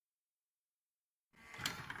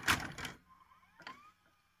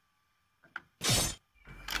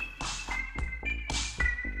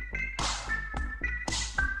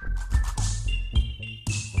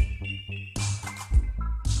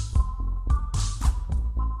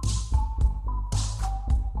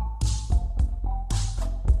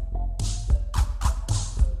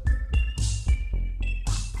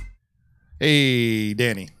Hey,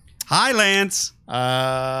 Danny. Hi, Lance.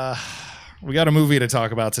 We got a movie to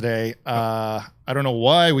talk about today. I don't know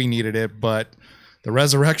why we needed it, but the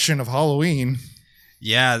resurrection of Halloween.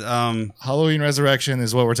 Yeah. Halloween Resurrection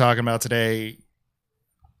is what we're talking about today.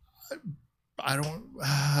 I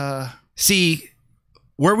don't... See,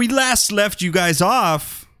 where we last left you guys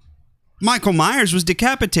off, Michael Myers was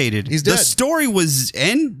decapitated. He's dead. The story was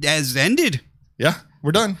ended. Yeah,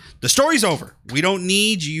 we're done. The story's over. We don't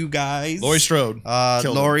need you guys. Laurie Strode. killed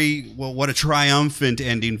him. Laurie, well, what a triumphant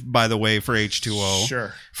ending, by the way, for H2O.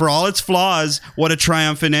 Sure. For all its flaws, what a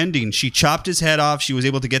triumphant ending. She chopped his head off. She was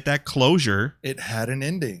able to get that closure. It had an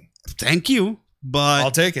ending. Thank you. But I'll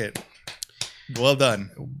take it. Well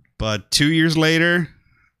done. But 2 years later,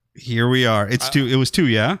 here we are. It was 2,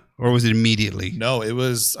 yeah? Or was it immediately? No, it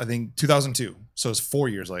was, I think, 2002. So it's 4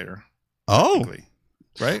 years later. Oh. Technically.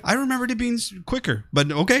 Right? I remembered it being quicker.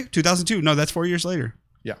 But okay, 2002. No, that's 4 years later.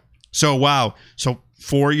 Yeah. So, wow. So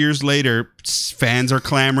 4 years later, fans are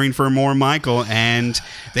clamoring for more Michael, and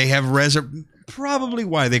they have probably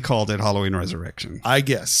why they called it Halloween Resurrection. I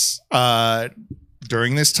guess.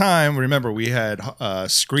 During this time, remember, we had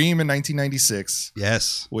Scream in 1996.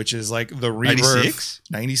 Yes. Which is like the rebirth. 96?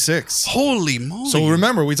 96. Holy moly. So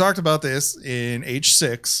remember, we talked about this in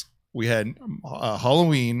H6. We had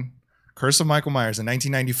Halloween, Curse of Michael Myers in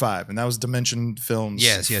 1995. And that was Dimension Films'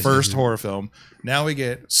 first horror film. Now we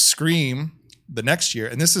get Scream the next year.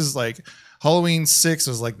 And this is like Halloween 6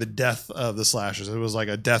 was like the death of the slashers. It was like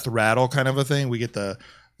a death rattle kind of a thing. We get the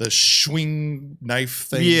swing knife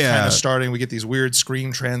thing kind of starting. We get these weird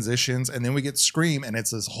Scream transitions, and then we get Scream, and it's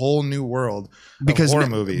this whole new world of horror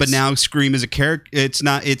movies. But now Scream is a character.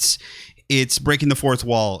 It's breaking the fourth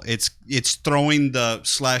wall. It's throwing the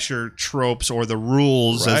slasher tropes or the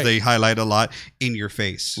rules, as they highlight a lot, in your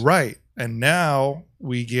face. Right. And now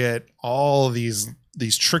we get all of these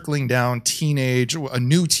trickling down a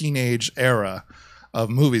new teenage era of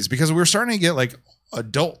movies, because we're starting to get like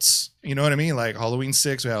adults, you know what I mean? Like Halloween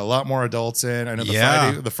 6, we had a lot more adults in. I know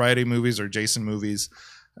the Friday movies or Jason movies,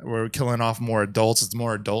 we're killing off more adults. It's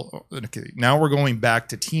more adult. Okay, now we're going back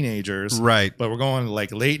to teenagers, right? But we're going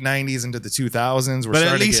like late 90s into the 2000s. We're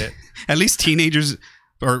starting to get at least teenagers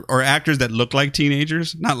or actors that look like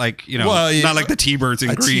teenagers, not like not like the T-Birds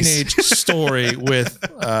in Grease. Teenage story with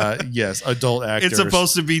adult actors. It's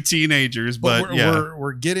supposed to be teenagers, but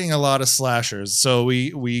we're getting a lot of slashers. So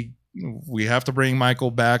we have to bring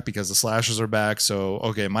Michael back because the slashers are back. So,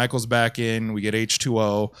 okay, Michael's back in. We get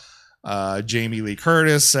H2O. Jamie Lee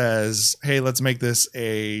Curtis says, hey, let's make this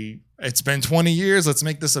it's been 20 years. Let's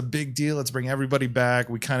make this a big deal. Let's bring everybody back.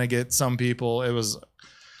 We kind of get some people. It was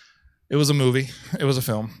a movie. It was a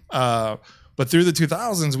film. But through the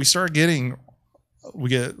 2000s, we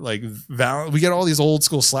get all these old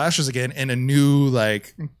school slashers again in a new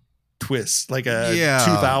like twist, like a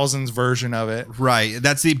 2000s version of it. Right.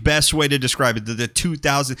 That's the best way to describe it. The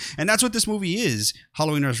 2000s. And that's what this movie is.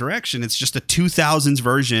 Halloween Resurrection. It's just a 2000s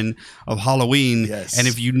version of Halloween. Yes. And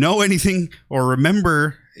if you know anything or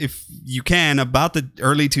remember, if you can, about the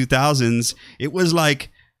early 2000s, it was like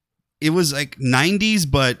 90s,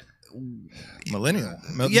 but millennial.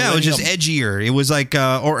 Yeah, it was just edgier. It was like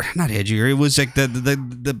or not edgier. It was like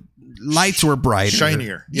the lights were brighter,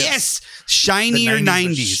 shinier. Yes, shinier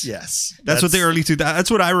 90s. Yes, that's what the early 2000s. That's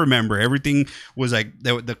what I remember. Everything was like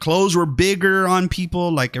the clothes were bigger on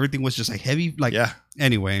people. Like everything was just like heavy. Like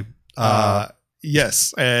Anyway,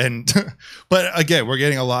 yes, and but again, we're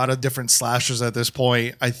getting a lot of different slashers at this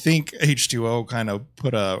point. I think H2O kind of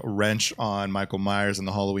put a wrench on Michael Myers and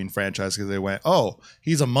the Halloween franchise because they went, "Oh,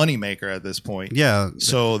 he's a moneymaker at this point." Yeah,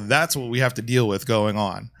 so that's what we have to deal with going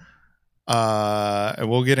on. And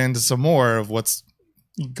we'll get into some more of what's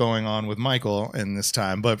going on with Michael in this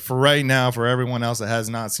time. But for right now, for everyone else that has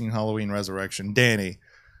not seen Halloween Resurrection, Danny,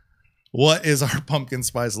 what is our pumpkin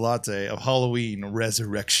spice latte of Halloween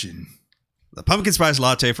Resurrection? The pumpkin spice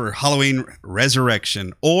latte for Halloween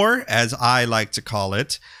Resurrection, or as I like to call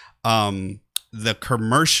it, the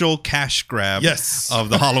commercial cash grab of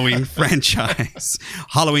the Halloween franchise.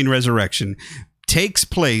 Halloween Resurrection takes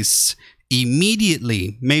place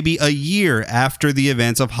immediately, maybe a year after the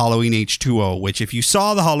events of Halloween H2O, which if you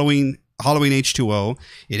saw the Halloween H2O,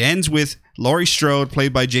 it ends with Laurie Strode,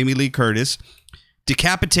 played by Jamie Lee Curtis,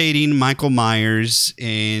 decapitating Michael Myers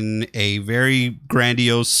in a very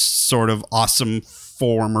grandiose, sort of awesome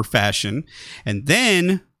form or fashion. And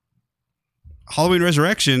then Halloween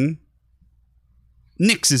Resurrection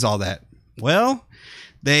nixes all that. Well,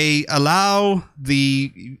 they allow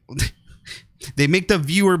They make the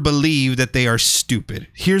viewer believe that they are stupid.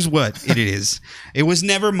 Here's what it is. It was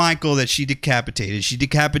never Michael that she decapitated. She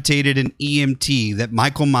decapitated an EMT that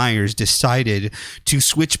Michael Myers decided to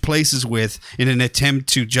switch places with in an attempt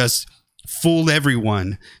to just fool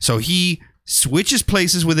everyone. So he switches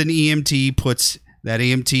places with an EMT, puts that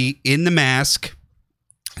EMT in the mask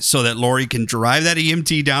so that Laurie can drive that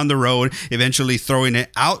EMT down the road, eventually throwing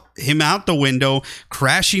him out the window,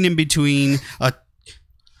 crashing in between a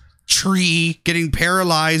tree, getting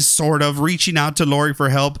paralyzed, sort of, reaching out to Laurie for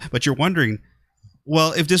help. But you're wondering,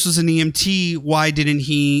 well, if this was an EMT, why didn't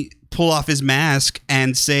he pull off his mask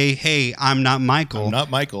and say, hey, I'm not Michael? I'm not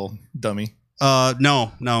Michael, dummy.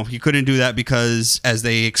 No, he couldn't do that because, as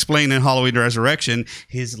they explain in Halloween Resurrection,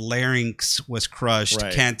 his larynx was crushed.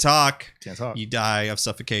 Right. Can't talk. Can't You die of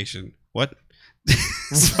suffocation. What?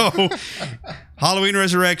 So, Halloween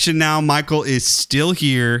Resurrection now, Michael is still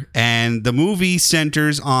here, and the movie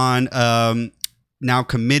centers on now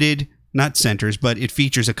committed, not centers, but it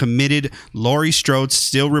features a committed Laurie Strode,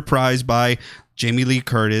 still reprised by Jamie Lee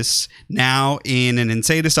Curtis, now in an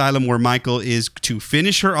insane asylum where Michael is to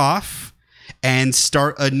finish her off and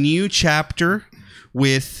start a new chapter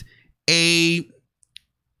with a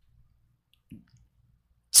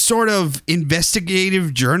sort of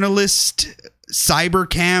investigative journalist, cyber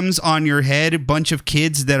cams on your head, a bunch of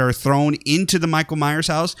kids that are thrown into the Michael Myers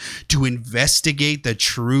house to investigate the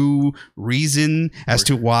true reason as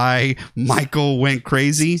to why Michael went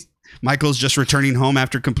crazy. Michael's just returning home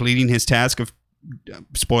after completing his task of,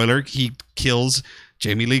 spoiler, he kills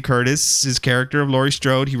Jamie Lee Curtis, his character of Laurie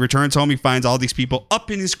Strode. He returns home. He finds all these people up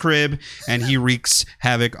in his crib, and he wreaks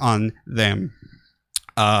havoc on them.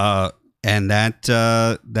 And that's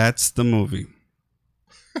the movie.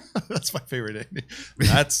 That's my favorite ending.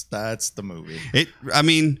 That's the movie.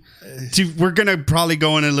 We're gonna probably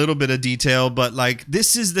go in a little bit of detail, but like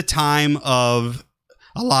this is the time of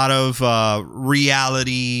a lot of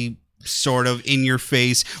reality, sort of in your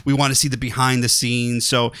face. We want to see the behind the scenes.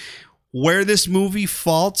 So where this movie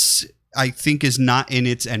faults, I think, is not in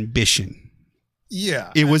its ambition.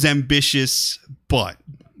 Yeah. It was ambitious, but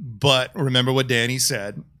remember what Danny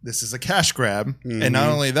said. This is a cash grab. Mm-hmm. And not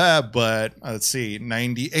only that, but let's see,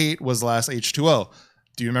 98 was last H2O.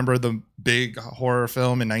 Do you remember the big horror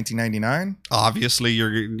film in 1999? Obviously,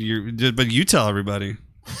 but you tell everybody.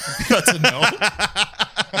 That's a no.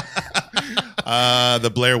 The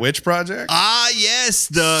Blair Witch Project. Ah, yes.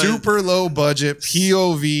 The super low budget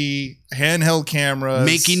POV handheld cameras.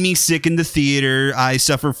 Making me sick in the theater. I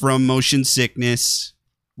suffer from motion sickness.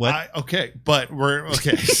 What? So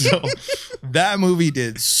that movie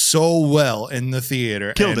did so well in the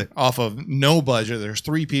theater. Killed it. Off of no budget. There's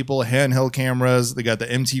 3 people, handheld cameras. They got the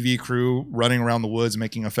MTV crew running around the woods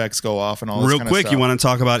making effects go off and all this Real kind quick, of stuff. You want to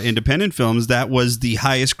talk about independent films? That was the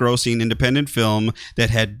highest grossing independent film that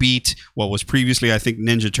had beat what was previously, I think,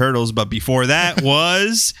 Ninja Turtles. But before that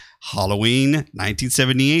was Halloween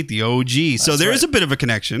 1978, the OG. So there is a bit of a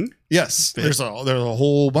connection. Yes, there's a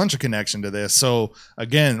whole bunch of connection to this. So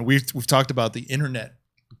again, we've talked about the internet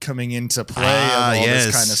coming into play and all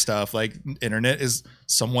this kind of stuff. Like, internet is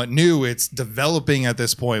somewhat new. It's developing at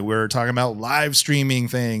this point. We're talking about live streaming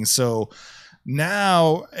things. So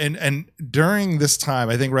now and during this time,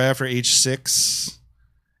 I think right after H6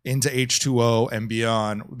 into H2O and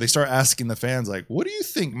beyond, they start asking the fans, like, what do you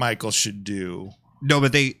think Michael should do? No,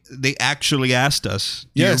 but they actually asked us.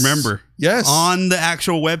 Do you remember? Yes. On the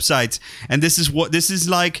actual websites. And this is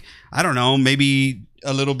like, I don't know, maybe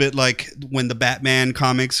a little bit like when the Batman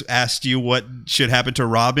comics asked you what should happen to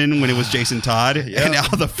Robin when it was Jason Todd. Yep. And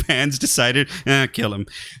all the fans decided, kill him.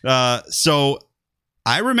 So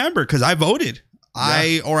I remember because I voted.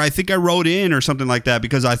 Yeah. I think I wrote in or something like that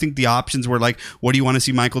because I think the options were like, what do you want to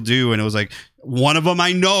see Michael do? And it was like, one of them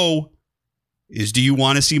I know is, do you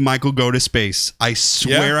want to see Michael go to space? I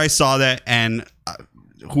swear I saw that, and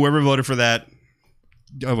whoever voted for that,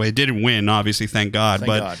 it didn't win, obviously, thank God.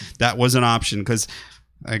 That was an option because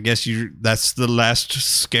I guess that's the last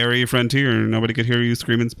scary frontier. Nobody could hear you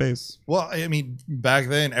scream in space. Well, I mean, back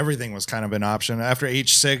then, everything was kind of an option. After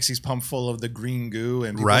H6, he's pumped full of the green goo,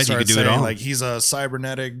 and people started saying, like, he's a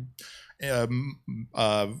cybernetic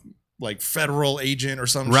like federal agent or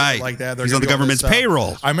something like that. He's on the government's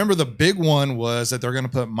payroll. I remember the big one was that they're going to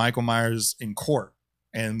put Michael Myers in court,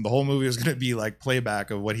 and the whole movie was going to be like playback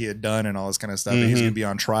of what he had done and all this kind of stuff. Mm-hmm. And he's going to be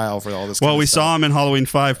on trial for all this. Well, we saw him in Halloween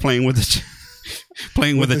 5 playing with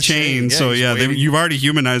a chain. Yeah, so you've already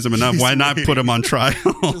humanized him enough. Why not put him on trial?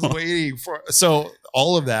 Just waiting for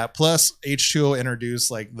all of that, plus H2O introduced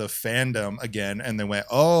like the fandom again, and they went,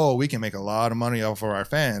 oh, we can make a lot of money off of our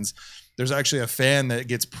fans. there's actually a fan that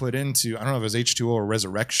gets put into, I don't know if it was H2O or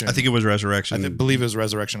Resurrection. I think it was Resurrection. I believe it was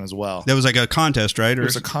Resurrection as well. There was like a contest, right?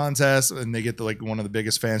 There's a contest, and they get like one of the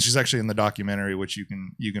biggest fans. She's actually in the documentary, which you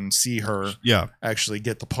can see her actually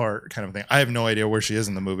get the part kind of thing. I have no idea where she is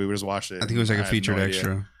in the movie. We just watched it. I think it was like a featured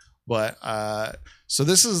extra. But so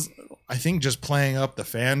this is, I think, just playing up the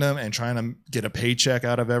fandom and trying to get a paycheck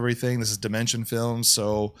out of everything. This is Dimension Films,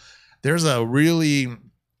 so there's a really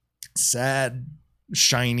sad,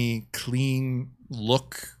 shiny, clean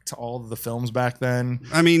look to all of the films back then.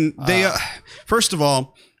 I mean, they first of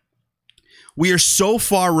all, we are so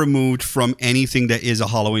far removed from anything that is a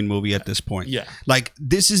Halloween movie at this point. Yeah, like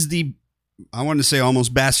this is the, I want to say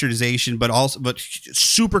almost bastardization, but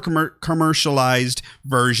super commercialized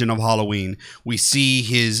version of Halloween. We see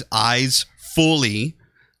his eyes fully.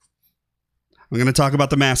 I'm going to talk about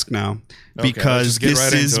the mask now because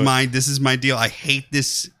this is my deal. I hate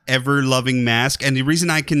this ever loving mask, and the reason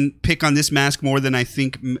I can pick on this mask more than I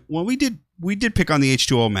think, well, we did pick on the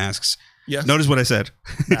H2O masks. Yeah. Notice what I said.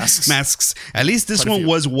 Masks. Masks. At least this one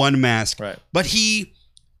was one mask. Right. But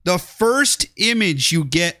the first image you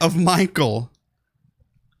get of Michael,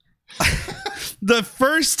 the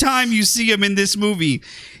first time you see him in this movie,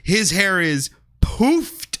 his hair is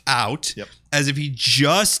poofed out as if he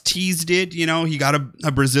just teased it. You know, he got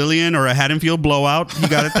a Brazilian or a Haddonfield blowout. He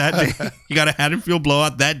got it that day. He got a Haddonfield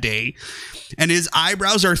blowout that day. And his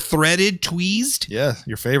eyebrows are threaded, tweezed. Yeah,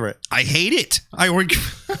 your favorite. I hate it.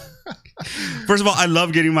 First of all, I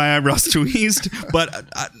love getting my eyebrows tweezed, but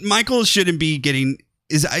Michael shouldn't be getting...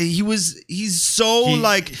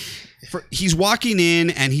 He's walking in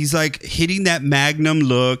and he's like hitting that Magnum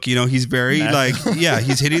look, you know, he's very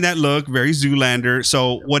he's hitting that look, very Zoolander.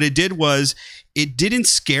 So what it did was he didn't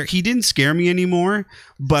scare me anymore,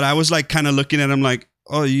 but I was like kind of looking at him like,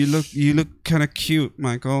 oh, you look kind of cute,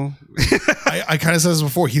 Michael. I kind of said this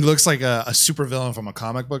before. He looks like a super villain from a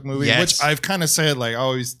comic book movie, which I've kind of said, like, I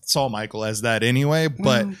always saw Michael as that anyway.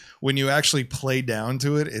 But when you actually play down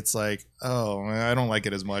to it, it's like, oh, I don't like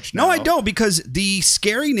it as much now. No, I don't, because the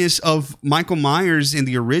scariness of Michael Myers in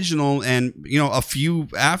the original and, you know, a few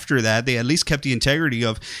after that, they at least kept the integrity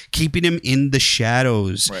of keeping him in the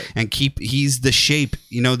shadows and he's the shape.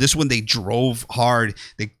 You know, this one they drove hard.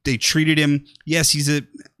 They treated him, yes,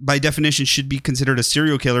 by definition should be considered a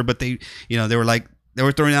serial killer, but they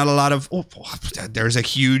were throwing out a lot of, there's a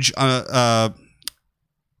huge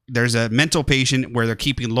there's a mental patient where they're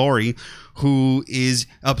keeping Laurie, who is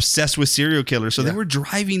obsessed with serial killers. So they were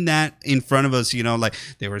driving that in front of us, you know, like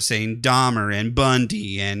they were saying Dahmer and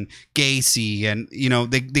Bundy and Gacy. And, you know,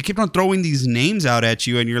 they kept on throwing these names out at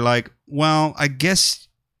you. And you're like, well, I guess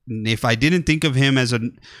if I didn't think of him as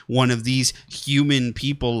one of these human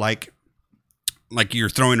people like you're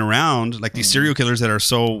throwing around, like these serial killers that are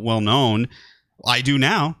so well known, I do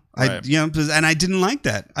now. Right. And I didn't like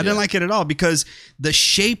that. I didn't like it at all because the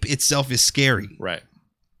shape itself is scary. Right.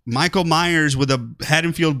 Michael Myers with a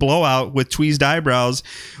Haddonfield blowout with tweezed eyebrows,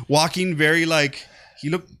 walking very like, he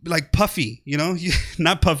looked like Puffy, you know,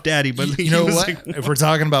 not Puff Daddy, but you know what? Like, if we're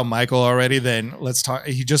talking about Michael already, then let's talk.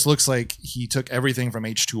 He just looks like he took everything from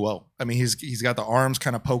H2O. I mean, he's got the arms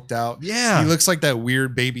kind of poked out. Yeah, he looks like that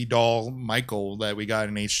weird baby doll Michael that we got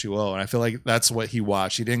in H2O, and I feel like that's what he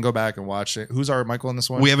watched. He didn't go back and watch it. Who's our Michael in this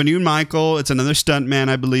one? We have a new Michael. It's another stuntman,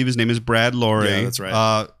 I believe. His name is Brad Lorre. Yeah, that's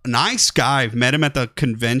right. Nice guy. I've met him at the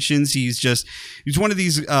conventions. He's one of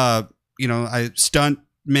these stuntmen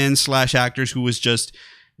 / actors who was just.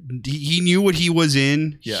 He knew what he was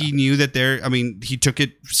in. Yeah. He knew that he took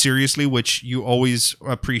it seriously, which you always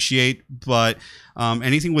appreciate. But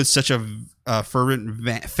anything with such a fervent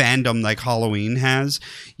fandom like Halloween has,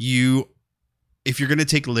 if you're going to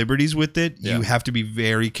take liberties with it, you have to be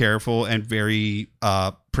very careful and very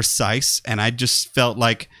precise. And I just felt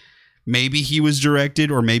like maybe he was directed,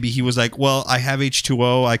 or maybe he was like, well, I have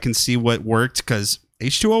H2O. I can see what worked because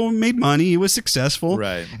H2O made money. It was successful.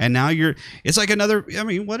 Right. And now it's like another, I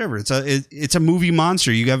mean, whatever. It's a movie monster.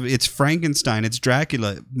 It's Frankenstein. It's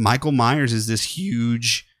Dracula. Michael Myers is this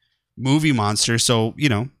huge movie monster. So, you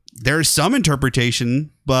know, there's some interpretation,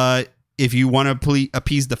 but if you want to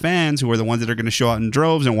appease the fans who are the ones that are going to show out in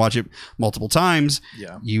droves and watch it multiple times,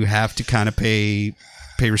 you have to kind of pay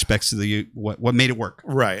respects to what made it work.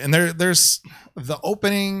 Right. And there's the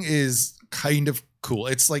opening is kind of cool.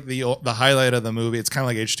 It's like the highlight of the movie. It's kind of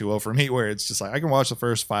like H2O for me, where it's just like I can watch the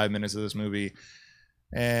first 5 minutes of this movie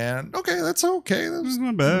and that's okay. That's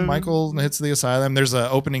not bad. Michael hits the asylum. There's an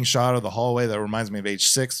opening shot of the hallway that reminds me of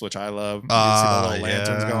H6, which I love. You see the little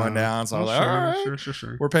lanterns going down. So I was like, all right,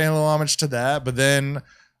 sure. We're paying a little homage to that. But then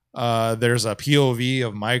there's a POV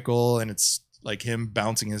of Michael, and it's like him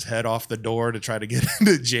bouncing his head off the door to try to get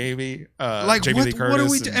into Jamie. Like Jamie Lee Curtis.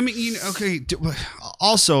 What are we? I mean, okay.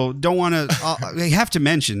 Also, don't want to. I have to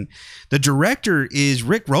mention the director is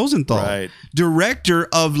Rick Rosenthal, right? Director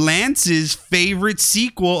of Lance's favorite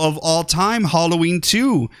sequel of all time, Halloween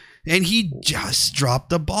 2. And he just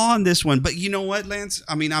dropped the ball on this one. But you know what, Lance?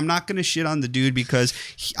 I mean, I'm not going to shit on the dude because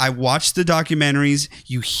I watched the documentaries.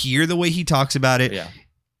 You hear the way he talks about it. Yeah.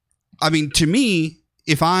 I mean, to me,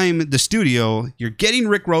 if I'm the studio, you're getting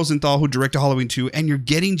Rick Rosenthal, who directed Halloween 2, and you're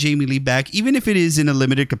getting Jamie Lee back, even if it is in a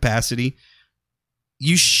limited capacity,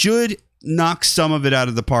 you should knock some of it out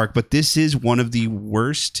of the park. But this is one of the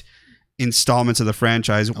worst installments of the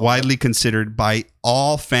franchise, widely considered by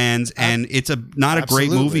all fans, and it's not a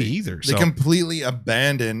great movie either. They completely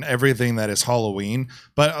abandon everything that is Halloween.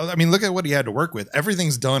 But I mean, look at what he had to work with.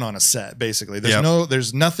 Everything's done on a set, basically.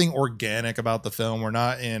 There's nothing organic about the film. We're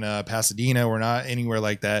not in Pasadena. We're not anywhere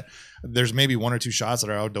like that. There's maybe one or two shots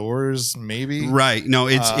that are outdoors, maybe. Right. No,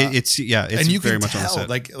 it's and you very can much tell, on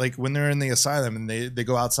the set. like when they're in the asylum and they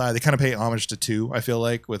go outside, they kind of pay homage to 2, I feel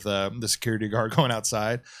like, with the security guard going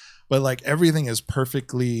outside. But like everything is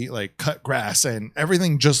perfectly like cut grass and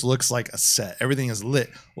everything just looks like a set. Everything is lit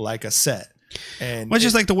like a set. And it's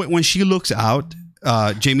just like when she looks out,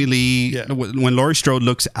 Jamie Lee, when Laurie Strode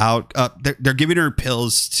looks out, they're giving her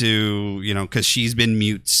pills to, because she's been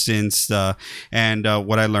mute since, and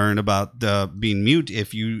what I learned about being mute,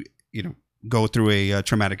 if you go through a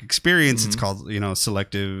traumatic experience, it's called,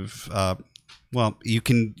 selective,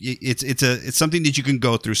 it's something that you can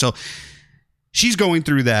go through. So she's going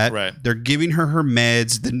through that. Right. They're giving her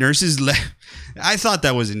meds. The nurses I thought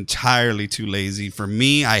that was entirely too lazy for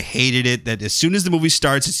me. I hated it that as soon as the movie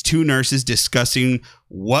starts, it's 2 nurses discussing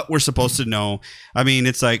what we're supposed to know. I mean,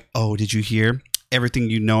 it's like, oh, did you hear? Everything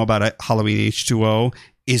you know about Halloween H2O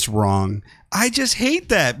is wrong. I just hate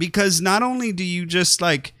that because not only do you just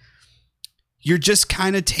you're just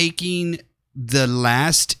kind of taking the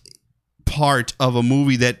last part of a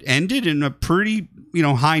movie that ended in a pretty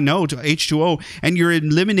high note, H2O, and you're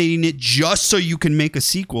eliminating it just so you can make a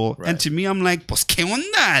sequel. Right. And to me, I'm like, pues que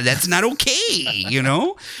onda? That's not okay,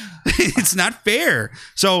 It's not fair.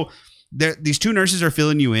 So these 2 nurses are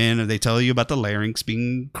filling you in, and they tell you about the larynx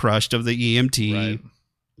being crushed of the EMT, right.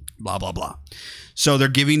 Blah, blah, blah. So they're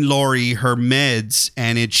giving Laurie her meds,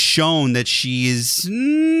 and it's shown that she's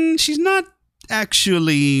not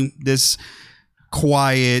actually this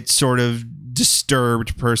quiet sort of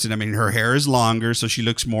disturbed person. I mean, her hair is longer, so she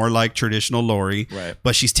looks more like traditional Laurie. Right.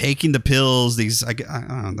 But she's taking the pills. These, I don't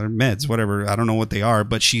know, they're meds, whatever. I don't know what they are.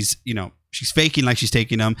 But she's faking like she's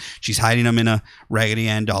taking them. She's hiding them in a Raggedy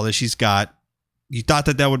Ann doll that she's got. You thought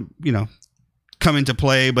that would, come into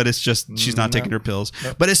play, but it's just she's not taking her pills.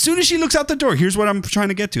 Nope. But as soon as she looks out the door, here's what I'm trying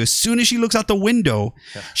to get to. As soon as she looks out the window,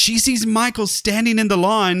 she sees Michael standing in the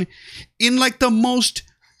lawn in like the most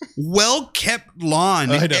well-kept lawn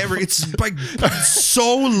ever. It's like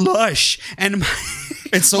so lush, and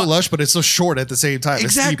it's so lush, but it's so short at the same time.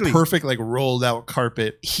 Exactly. It's the perfect rolled out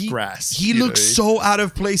carpet grass. He looks so out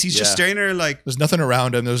of place. He's just staring there like there's nothing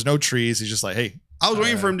around him. There's no trees. He's just like, hey. I was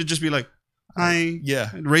waiting for him to just be like, hi.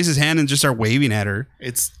 And raise his hand and just start waving at her.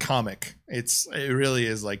 It's comic. It really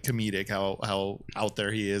is like comedic how out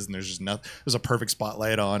there he is, and there's just nothing. There's a perfect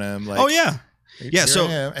spotlight on him. Like, oh yeah. Yeah, so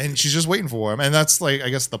and she's just waiting for him, and that's I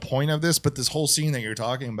guess the point of this. But this whole scene that you're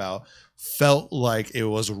talking about felt like it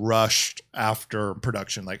was rushed after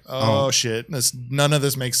production. Like, shit, none of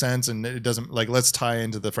this makes sense, and it doesn't. Let's tie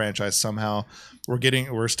into the franchise somehow.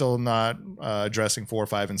 We're still not addressing 4,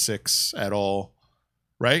 5, and 6 at all,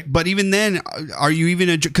 right? But even then, are you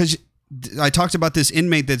even because I talked about this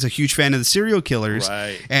inmate that's a huge fan of the serial killers,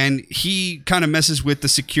 right? And he kind of messes with the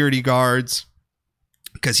security guards.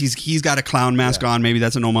 Because he's got a clown mask on. Maybe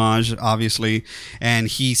that's an homage, obviously. And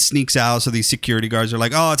he sneaks out. So these security guards are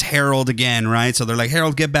like, oh, it's Harold again, right? So they're like,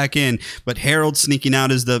 Harold, get back in. But Harold sneaking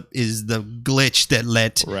out is the glitch that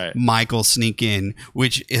let Michael sneak in,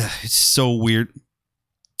 which is so weird.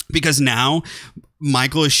 Because now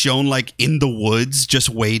Michael is shown in the woods just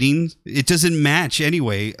waiting. It doesn't match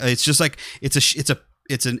anyway. It's just like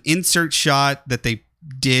it's an insert shot that they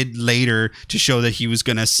did later to show that he was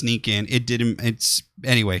gonna sneak in. It didn't. It's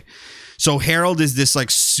anyway. So Harold is this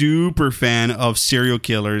super fan of serial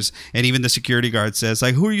killers, and even the security guard says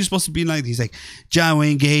who are you supposed to be like? He's like John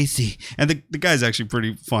Wayne Gacy, and the guy's actually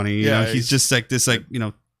pretty funny. You know, he's just this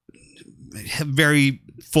very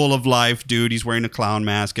full of life dude. He's wearing a clown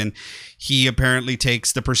mask, and he apparently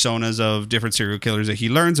takes the personas of different serial killers that he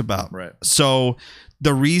learns about. Right. So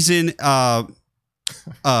the reason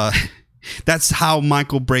that's how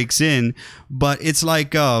Michael breaks in, but it's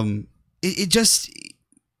it just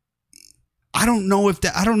I don't know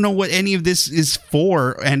what any of this is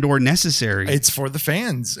for and or necessary. It's for the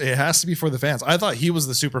fans. It has to be for the fans. I thought he was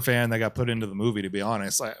the super fan that got put into the movie, to be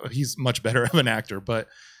honest. He's much better of an actor, but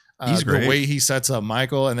he's great. The way he sets up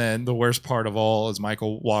Michael, and then the worst part of all is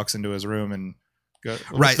Michael walks into his room and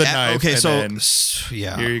right. The knife, okay, so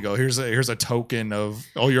yeah, here you go. Here's a token of,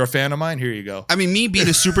 oh, you're a fan of mine. Here you go. I mean, me being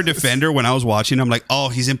a super defender, when I was watching, I'm like, oh,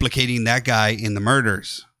 he's implicating that guy in the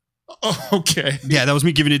murders. Oh, okay. Yeah, that was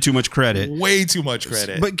me giving it too much credit. Way too much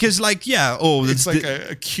credit. But because, like, yeah, it's like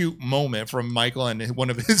a cute moment from Michael and one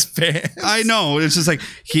of his fans. I know. It's just like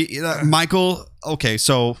Michael. Okay,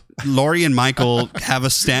 so Laurie and Michael have a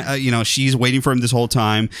she's waiting for him this whole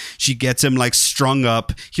time. She gets him like strung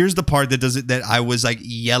up. Here's the part that I was like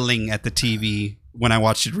yelling at the TV when I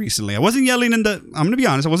watched it recently. I wasn't yelling I'm going to be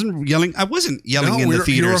honest. I wasn't yelling in the theaters.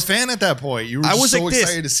 You were a fan at that point. You were so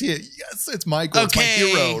excited to see it. Yes, it's Michael. Okay.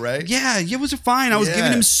 It's my hero, right? Yeah, it was fine. I was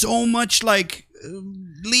giving him so much like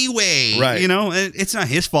leeway. Right. It's not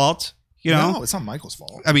his fault. No, it's not Michael's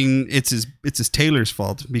fault. I mean, it's his tailor's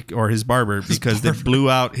fault or his barber because they blew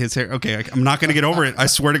out his hair. Okay, I'm not going to get over it. I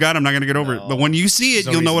swear to God, I'm not going to get over it. But when you see it,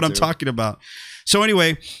 you'll know what I'm talking about. So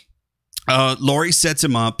anyway, Laurie sets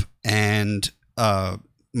him up and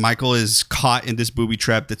Michael is caught in this booby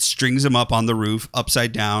trap that strings him up on the roof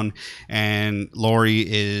upside down, and Laurie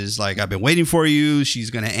is like, I've been waiting for you. She's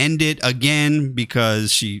going to end it again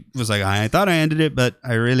because she was like, I thought I ended it, but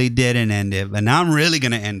I really didn't end it. But now I'm really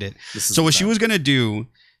going to end it. So what she was going to do,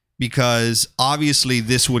 because obviously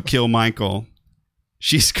this would kill Michael,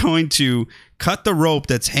 she's going to cut the rope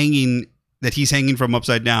that he's hanging from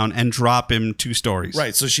upside down and drop him 2 stories.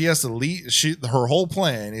 Right. So she has to lead. Her whole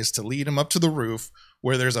plan is to lead him up to the roof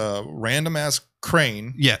where there's a random ass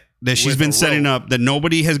crane. Yeah. That she's been setting up that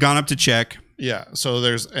nobody has gone up to check. Yeah. So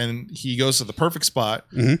and he goes to the perfect spot.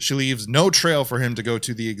 Mm-hmm. She leaves no trail for him to go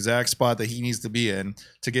to the exact spot that he needs to be in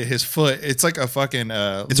to get his foot. It's like a fucking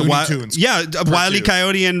it's Looney Tunes. Yeah. A Wile E.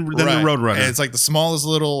 Coyote and then the Roadrunner. And it's like the smallest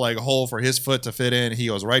little like hole for his foot to fit in. He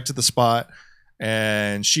goes right to the spot.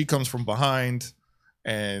 And she comes from behind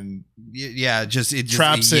and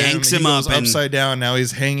traps him, yanks him up upside down. Now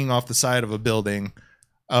he's hanging off the side of a building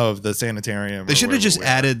of the sanitarium. They should have just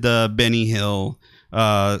added the Benny Hill.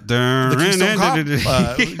 The Keystone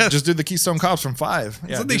Cop. Just do the Keystone Cops from 5.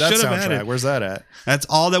 Yeah, they should have added. Where's that at? That's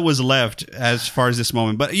all that was left as far as this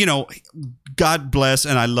moment. But God bless,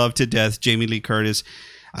 and I love to death Jamie Lee Curtis.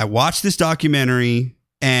 I watched this documentary.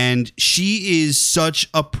 And she is such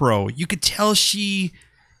a pro. You could tell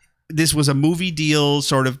this was a movie deal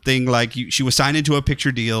sort of thing. Like she was signed into a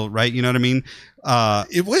picture deal, right? You know what I mean?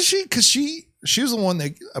 It was she because she was the one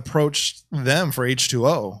that approached them for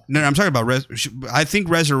H2O. No, I'm talking about. I think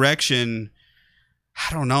Resurrection.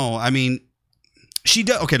 I don't know. I mean, she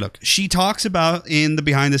does. Okay, look. She talks about in the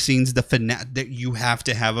behind the scenes that you have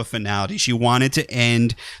to have a finality. She wanted to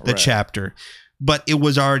end the chapter. But it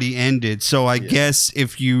was already ended. So I guess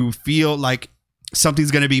if you feel like something's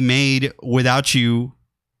going to be made without you,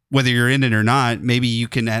 whether you're in it or not, maybe you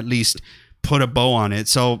can at least put a bow on it.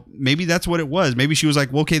 So maybe that's what it was. Maybe she was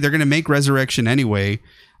like, well, okay, they're going to make Resurrection anyway.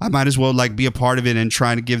 I might as well like be a part of it and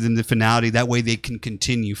try to give them the finality. That way they can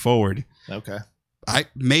continue forward. Okay.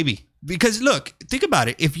 Maybe. Because look, think about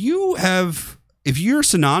it. If you're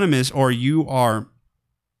synonymous or you are,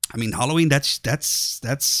 I mean, Halloween, that's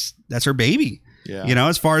her baby. Yeah.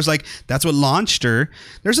 As far as like, that's what launched her.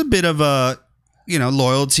 There's a bit of a,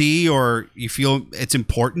 loyalty or you feel it's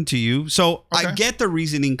important to you. So I get the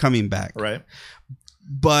reasoning coming back. Right.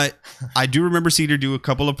 But I do remember seeing her do a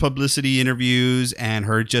couple of publicity interviews and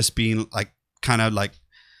her just being like, kind of like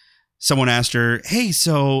someone asked her, hey,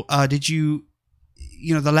 so did you,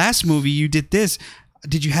 the last movie you did this,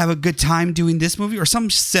 did you have a good time doing this movie? Or some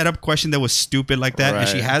setup question that was stupid like that. Right. And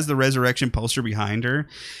she has the Resurrection poster behind her.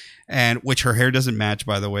 And which her hair doesn't match,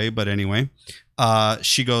 by the way. But anyway,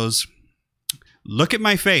 she goes, look at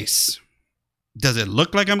my face. Does it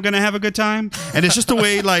look like I'm going to have a good time? And it's just the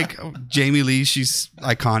way, like, Jamie Lee, she's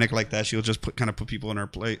iconic like that. She'll just put people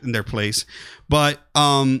in their place. But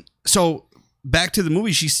so back to the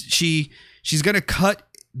movie, she's going to cut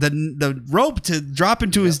the rope to drop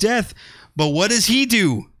him to his death. But what does he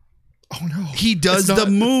do? Oh, no. He does the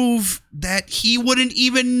move that he wouldn't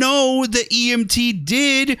even know the EMT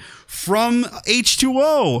did from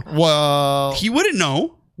H2O. Well, he wouldn't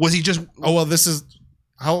know. Was he just... Oh, well, this is...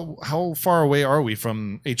 How far away are we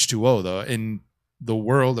from H2O, though? And the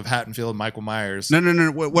world of Haddonfield and Michael Myers.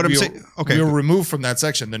 No. What I'm saying, okay, we were removed from that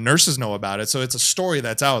section. The nurses know about it, so it's a story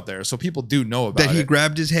that's out there. So people do know about it. That he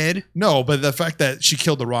grabbed his head? No, but the fact that she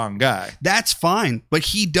killed the wrong guy. That's fine. But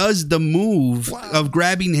he does the move of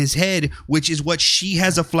grabbing his head, which is what she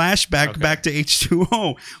has a flashback back to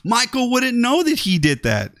H2O. Michael wouldn't know that he did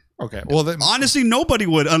that. Okay. Well, then, honestly, nobody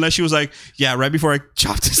would unless she was like, yeah, right before I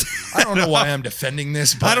chopped his head. I don't know why I'm defending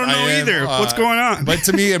this, but I don't know either. What's going on? But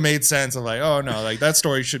to me, it made sense. I'm like, oh no, like that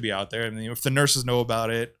story should be out there. And if the nurses know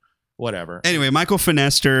about it, whatever. Anyway, Michael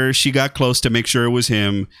finessed her. She got close to make sure it was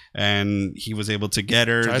him, and he was able to get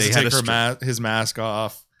her. Tries to take his mask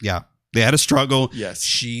off. Yeah. They had a struggle.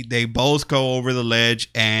 Yes. They both go over the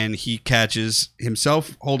ledge, and he catches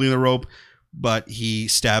himself holding the rope, but he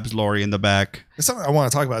stabs Laurie in the back. Something I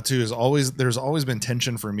want to talk about too is there's always been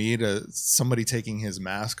tension for me to somebody taking his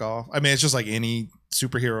mask off. I mean, it's just like any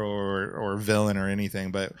superhero or villain or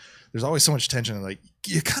anything, but there's always so much tension. Like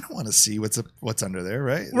you kind of want to see what's under there,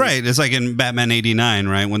 right? Right. It's like in Batman '89,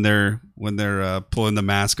 right? When they're pulling the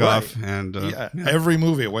mask off, and every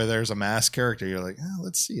movie where there's a masked character, you're like, oh,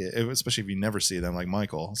 let's see it. Especially if you never see them, like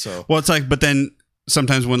Michael. So it's like, but then.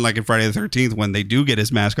 Sometimes when like in Friday the 13th, when they do get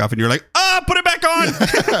his mask off and you're like, put it back on.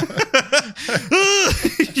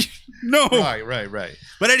 No. Right.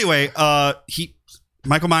 But anyway,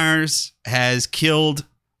 Michael Myers has killed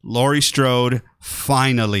Laurie Strode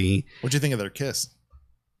finally. What'd you think of their kiss?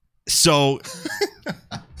 So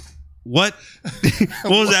what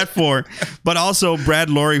was that for? But also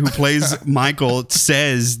Brad Lorry, who plays Michael,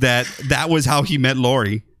 says that was how he met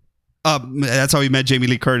Laurie. That's how he met Jamie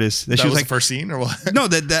Lee Curtis. That was like the first scene, or what? No,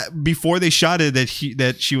 that before they shot it,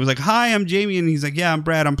 that she was like, "Hi, I'm Jamie," and he's like, "Yeah, I'm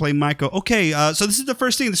Brad. I'm playing Michael." Okay, so this is the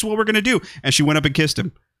first scene. This is what we're gonna do. And she went up and kissed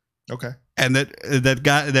him. Okay. And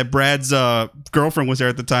that Brad's girlfriend was there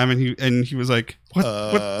at the time, and he was like, "What?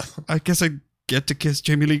 I guess I get to kiss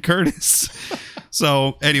Jamie Lee Curtis."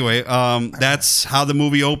 So anyway, that's how the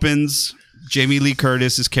movie opens. Jamie Lee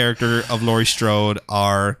Curtis's character of Laurie Strode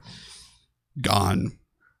are gone.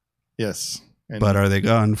 Yes. But are they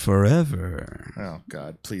gone forever? Oh,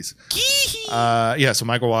 God, please. So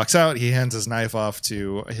Michael walks out. He hands his knife off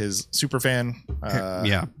to his superfan.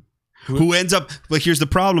 Who ends up... But here's the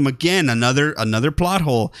problem. Again, another plot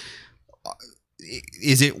hole.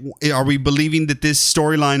 Are we believing that this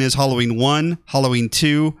storyline is Halloween 1, Halloween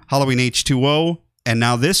 2, Halloween H2O, and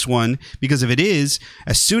now this one? Because if it is,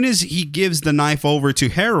 as soon as he gives the knife over to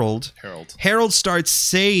Harold starts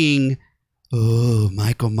saying... Oh,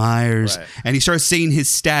 Michael Myers. Right. And he starts saying his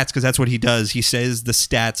stats, because that's what he does. He says the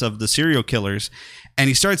stats of the serial killers. And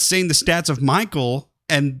he starts saying the stats of Michael,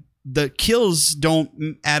 and the kills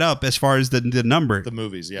don't add up as far as the number. The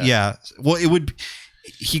movies, yeah. Yeah. Well,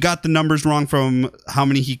 he got the numbers wrong from how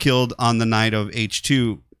many he killed on the night of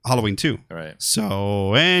Halloween 2. Right.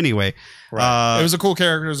 So, anyway. Right. It was a cool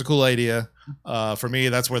character. It was a cool idea. For me,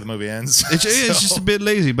 that's where the movie ends. It's just a bit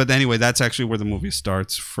lazy, but anyway, that's actually where the movie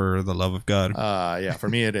starts. For the love of God, for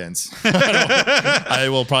me, it ends. I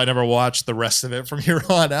will probably never watch the rest of it from here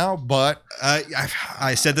on out. But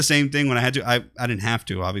I said the same thing when I had to. I didn't have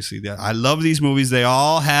to, obviously. I love these movies. They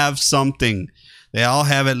all have something. They all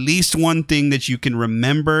have at least one thing that you can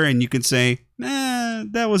remember, and you can say,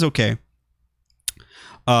 that was okay.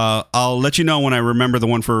 I'll let you know when I remember the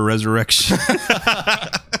one for Resurrection.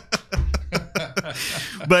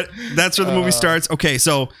 But that's where the movie starts. Okay,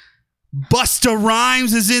 so Busta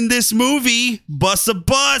Rhymes is in this movie. Busta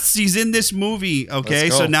Bus, he's in this movie. Okay,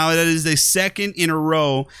 so now that is the second in a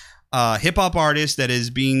row hip hop artist that is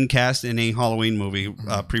being cast in a Halloween movie.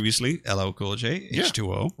 Previously, LL Cool J,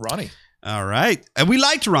 H2O, Ronnie. All right, and we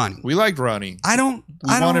liked Ronnie. We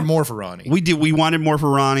wanted more for Ronnie. We did. We wanted more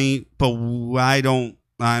for Ronnie, but I don't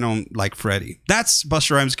like Freddy. That's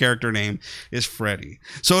Busta Rhymes' character name is Freddy.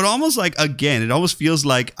 So it almost feels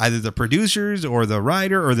like either the producers or the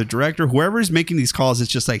writer or the director, whoever's making these calls,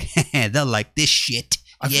 it's just like, they'll like this shit.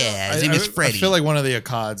 His name is Freddy. I feel like one of the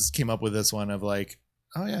Akkads came up with this one of like,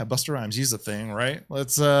 oh yeah, Busta Rhymes, he's a thing, right?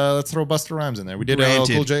 Let's throw Busta Rhymes in there. We did LL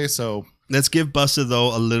Cool J, so let's give Busta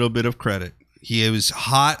though a little bit of credit. He was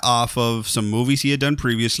hot off of some movies he had done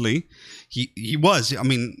previously. He was, I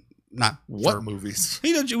mean, not what movies?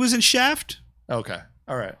 He was in Shaft. Okay,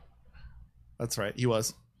 all right, that's right. He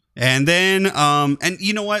was, and then and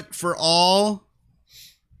you know what? For all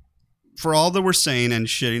that we're saying and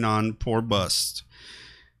shitting on poor Bust,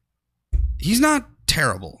 he's not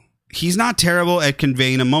terrible. He's not terrible at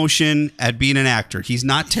conveying emotion, at being an actor. He's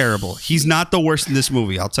not terrible. He's not the worst in this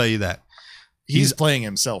movie. I'll tell you that. He's playing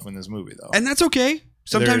himself in this movie, though, and that's okay.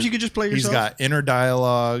 Sometimes you could just play yourself. He's got inner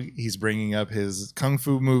dialogue. He's bringing up his kung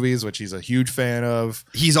fu movies, which he's a huge fan of.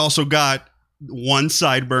 He's also got one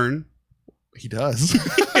sideburn. He does.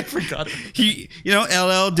 I forgot it.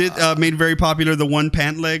 LL did made very popular the one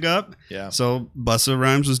pant leg up. Yeah. So Busta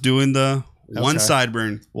Rhymes was doing the one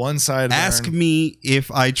sideburn. One sideburn. Ask me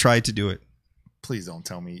if I tried to do it. Please don't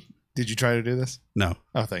tell me. Did you try to do this? No.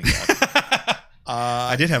 Oh, thank God.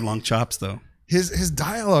 I did have long chops though. His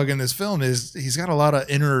dialogue in this film he's got a lot of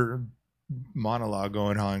inner monologue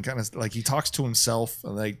going on, kind of like he talks to himself,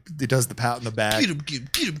 like he does the pat in the back. Get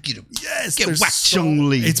him. Yes, get whacked, Chung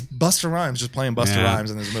Lee. It's Busta Rhymes just playing Busta Rhymes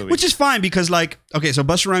in this movie, which is fine because, like, okay, so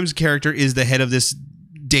Busta Rhymes' character is the head of this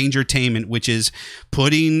Dangertainment, which is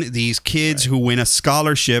putting these kids who win a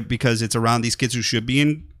scholarship because it's around these kids who should be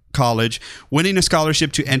in college, winning a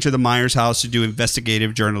scholarship to enter the Myers house to do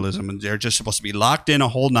investigative journalism, and they're just supposed to be locked in a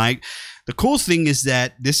whole night. The cool thing is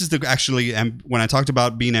that this is when I talked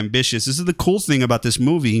about being ambitious, this is the cool thing about this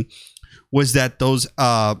movie was that those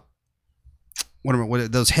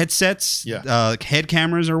those headsets, head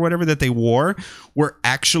cameras or whatever that they wore were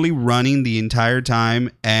actually running the entire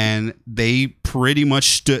time, and they pretty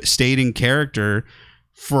much stayed in character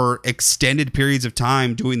for extended periods of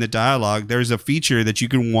time doing the dialogue. There's a feature that you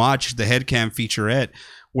can watch, the headcam featurette,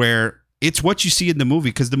 where it's what you see in the movie,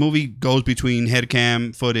 because the movie goes between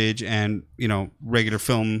headcam footage and, regular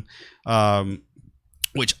film,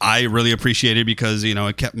 which I really appreciated because,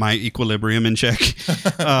 it kept my equilibrium in check.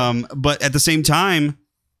 But at the same time,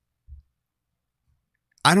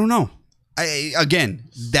 I don't know. Again,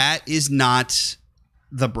 that is not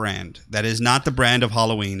the brand. That is not the brand of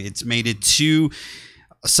Halloween. It's made it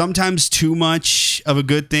sometimes too much of a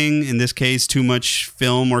good thing. In this case, too much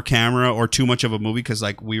film or camera, or too much of a movie, because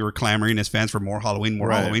like we were clamoring as fans for more Halloween,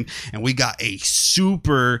 Halloween, and we got a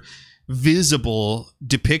super visible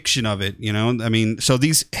depiction of it. I mean, so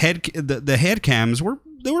these the head cams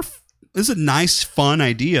is a nice, fun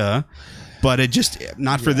idea. But it just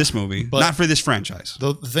not for this movie, not for this franchise.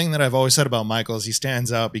 The thing that I've always said about Michael is he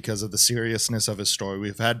stands out because of the seriousness of his story.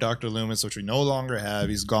 We've had Dr. Loomis, which we no longer have.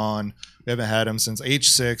 He's gone. We haven't had him since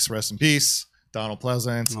H6. Rest in peace, Donald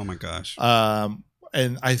Pleasance. Oh my gosh.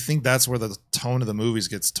 And I think that's where the tone of the movies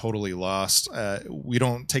gets totally lost. We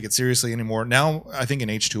don't take it seriously anymore. Now, I think in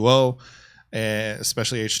H2O,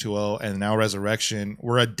 especially H2O, and now Resurrection,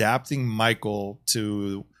 we're adapting Michael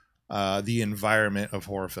to the environment of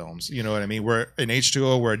horror films. You know what I mean? We're in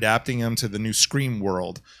H2O, we're adapting him to the new Scream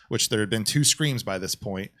world, which there had been 2 Screams by this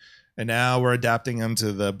point. And now we're adapting him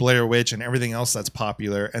to the Blair Witch and everything else that's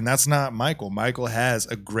popular. And that's not Michael. Michael has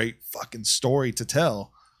a great fucking story to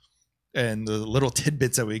tell. And the little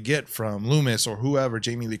tidbits that we get from Loomis or whoever,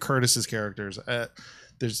 Jamie Lee Curtis's characters,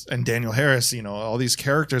 and Daniel Harris, all these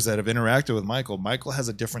characters that have interacted with Michael. Michael has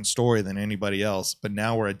a different story than anybody else, but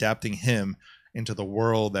now we're adapting him into the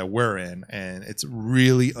world that we're in, and it's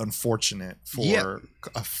really unfortunate for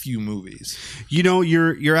a few movies.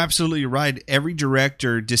 You're absolutely right. Every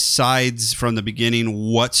director decides from the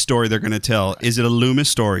beginning what story they're going to tell. Is it a Loomis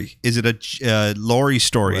story? Is it a Laurie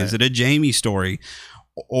story? Right. Is it a Jamie story?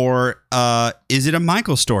 Or is it a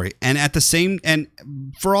Michael story? And and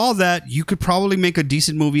for all that, you could probably make a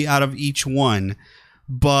decent movie out of each one,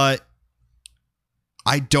 but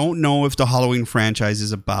I don't know if the Halloween franchise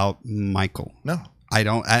is about Michael. No. I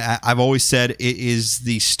don't. I've always said it is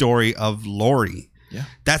the story of Laurie. Yeah.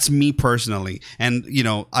 That's me personally. And,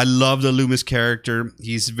 I love the Loomis character.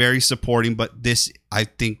 He's very supporting, but I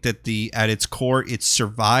think that at its core, it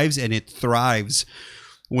survives and it thrives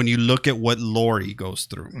when you look at what Laurie goes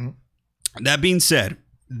through. Mm-hmm. That being said,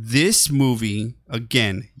 this movie,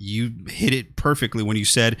 again, you hit it perfectly when you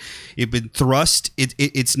said it's been thrust.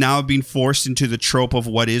 It's now being forced into the trope of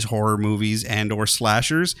what is horror movies and or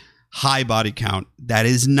slashers. High body count. That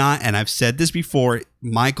is not, and I've said this before,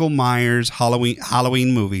 Michael Myers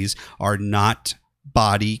Halloween movies are not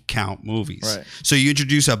body count movies. Right. So you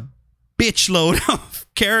introduce a bitch load of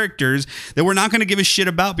characters that we're not going to give a shit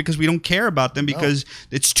about because we don't care about them because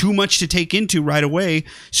it's too much to take into right away.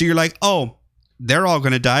 So you're like, oh, they're all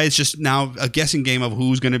going to die. It's just now a guessing game of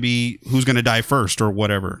who's going to die first or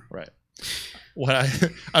whatever. Right. What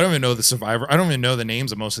I don't even know the survivor. I don't even know the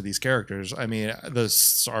names of most of these characters. I mean,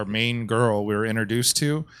 our main girl we were introduced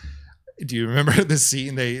to. Do you remember the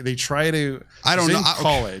scene? They try to. I don't know.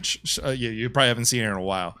 College. You probably haven't seen it in a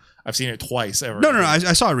while. I've seen it twice ever. No.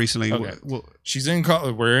 I saw it recently. Okay. Well, she's in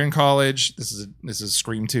college. We're in college. This is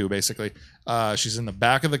Scream 2, basically. She's in the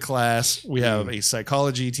back of the class. We have a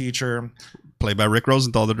psychology teacher. Played by Rick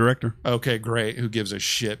Rosenthal, the director. Okay, great. Who gives a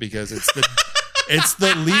shit? Because it's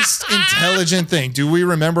the least intelligent thing. Do we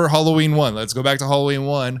remember Halloween 1? Let's go back to Halloween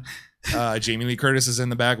 1. Jamie Lee Curtis is in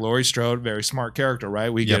the back. Laurie Strode, very smart character,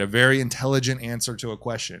 right? We get a very intelligent answer to a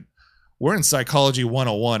question. we're in psychology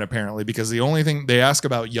 101 apparently, because the only thing they ask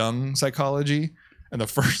about young psychology, and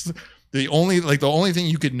the only thing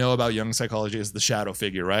you could know about young psychology is the shadow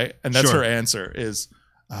figure, right? And that's her answer is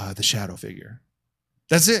the shadow figure.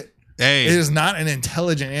 That's it. Hey. It is not an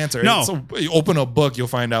intelligent answer. No. You open a book, you'll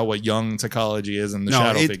find out what young psychology is and the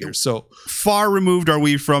shadow figure. So far removed are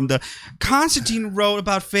we from the Constantine wrote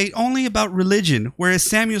about fate only about religion, whereas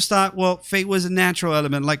Samuel thought, well, fate was a natural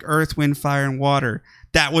element like earth, wind, fire, and water.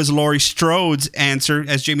 That was Laurie Strode's answer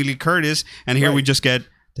as Jamie Lee Curtis, and here we just get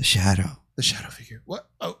the shadow. The shadow figure. What?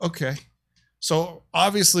 Oh, okay. So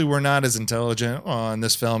obviously we're not as intelligent on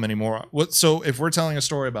this film anymore. So if we're telling a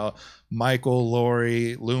story about Michael,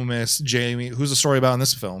 Laurie, Loomis, Jamie, who's the story about in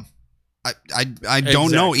this film? I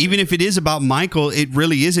don't know. Even if it is about Michael, it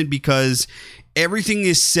really isn't, because everything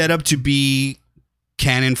is set up to be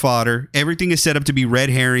cannon fodder. Everything is set up to be red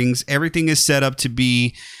herrings. Everything is set up to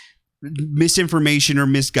be misinformation or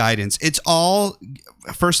misguidance. It's all,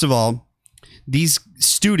 first of all, these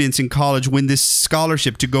students in college win this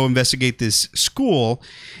scholarship to go investigate this school.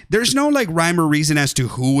 There's no like rhyme or reason as to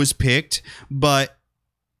who was picked, but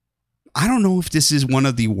I don't know if this is one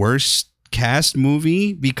of the worst cast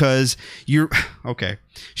movie, because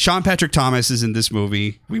Sean Patrick Thomas is in this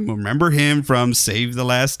movie. We remember him from Save the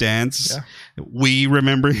Last Dance. Yeah. We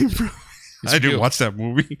remember him from I didn't watch that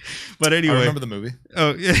movie, but anyway, I remember the movie.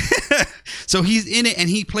 Oh yeah. So he's in it and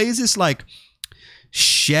he plays this like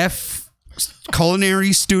chef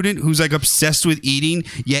culinary student who's like obsessed with eating,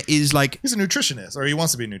 yet is like, he's a nutritionist, or he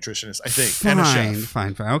wants to be a nutritionist, I think. And a chef.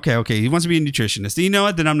 Fine. Okay. He wants to be a nutritionist. You know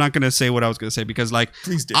what? Then I'm not going to say what I was going to say, because like,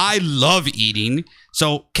 please do. I love eating.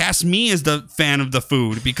 So cast me as the fan of the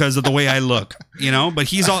food because of the way I look, you know, but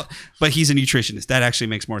he's a nutritionist. That actually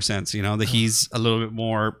makes more sense. You know, that he's a little bit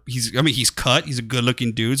more, he's cut. He's a good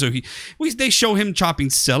looking dude. So they show him chopping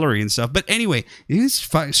celery and stuff. But anyway, it is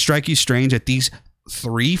strike you strange that these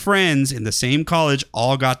 3 friends in the same college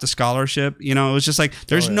all got the scholarship. You know, it was just like,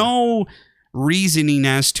 there's no reasoning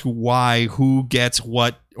as to why, who gets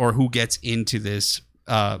what, or who gets into this,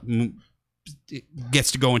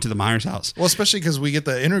 gets to go into the Myers house. Well, especially because we get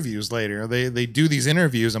the interviews later. They do these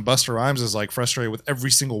interviews, and Busta Rhymes is like frustrated with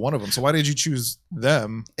every single one of them. So why did you choose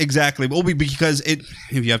them? Exactly. Well, because if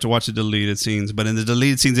you have to watch the deleted scenes, but in the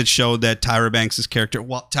deleted scenes, it showed that Tyra Banks' character,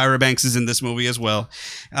 well, Tyra Banks is in this movie as well.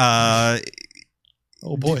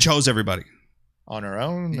 Oh boy! Chose everybody on her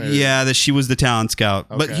own. Or? Yeah, that she was the talent scout.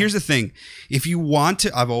 Okay. But here's the thing: if you want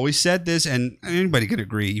to, I've always said this, and anybody could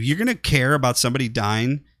agree. If you're gonna care about somebody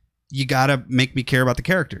dying, you gotta make me care about the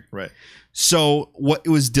character. Right. So what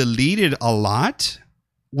was deleted a lot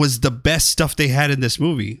was the best stuff they had in this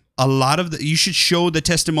movie. A lot of you should show the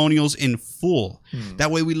testimonials in full. That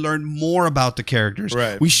way we learn more about the characters.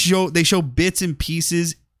 Right. They show bits and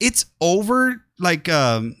pieces. It's over like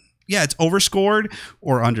it's overscored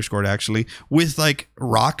or underscored actually with like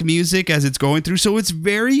rock music as it's going through. So it's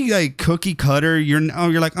very like cookie cutter. You're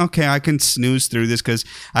like, okay, I can snooze through this because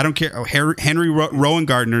I don't care. Oh, Henry Rowan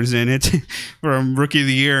Gardner's in it from Rookie of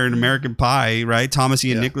the Year and American Pie, right? Thomas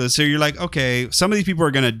Ian Nicholas. So you're like, okay, some of these people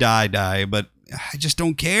are going to die, but I just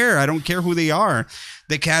don't care. I don't care who they are.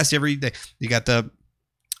 They cast you got the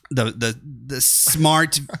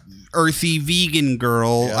smart earthy vegan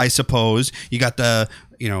girl, I suppose. You got the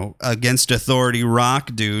against authority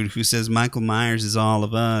rock dude who says Michael Myers is all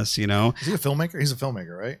of us. You know, is he a filmmaker? He's a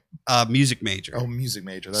filmmaker, right? Music major. Oh, music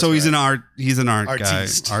major. That's so he's an art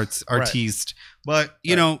artiste. Guy, artiste. Right.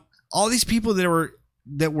 But all these people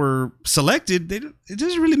that were selected, it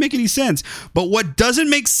doesn't really make any sense. But what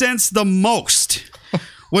doesn't make sense the most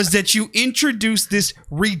was that you introduced this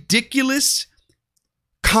ridiculous,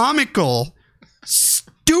 comical,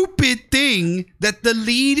 stupid thing that the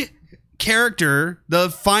lead character,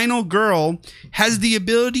 the final girl, has the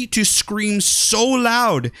ability to scream so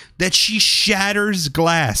loud that she shatters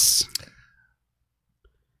glass.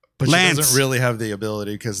 But Lance, she doesn't really have the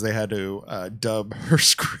ability because they had to dub her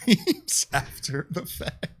screams after the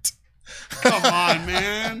fact. Come on,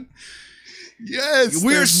 man. Yes,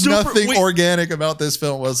 there's nothing organic about this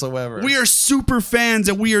film whatsoever. We are super fans,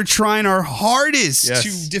 and we are trying our hardest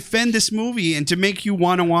to defend this movie and to make you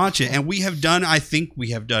want to watch it. And I think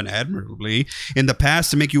we have done admirably in the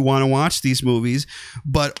past to make you want to watch these movies.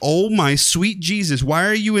 But oh my sweet Jesus, why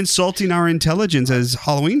are you insulting our intelligence as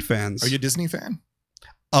Halloween fans? Are you a Disney fan?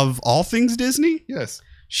 Of all things Disney? Yes.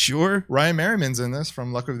 Sure. Ryan Merriman's in this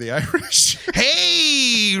from Luck of the Irish.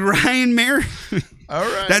 Hey, Ryan Merriman. All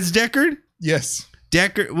right. That's Deckard? Yes.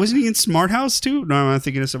 Deckard, wasn't he in Smart House too? No, I'm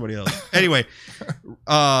thinking of somebody else. Anyway,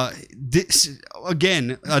 this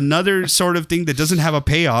again, another sort of thing that doesn't have a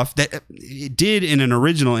payoff that it did in an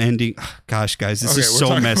original ending. Gosh, guys, this is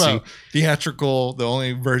so messy. Theatrical, the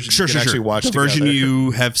only version you can actually watch the version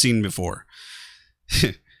you have seen before.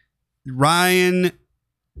 Ryan,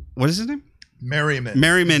 what is his name?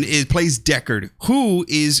 Merriman plays Deckard, who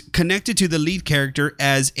is connected to the lead character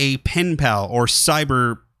as a pen pal or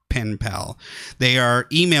cyber pen pal. They are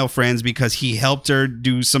email friends because he helped her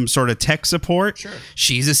do some sort of tech support. Sure.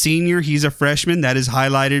 She's a senior, he's a freshman. That is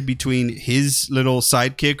highlighted between his little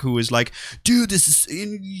sidekick who is like, dude,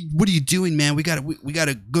 what are you doing, man? We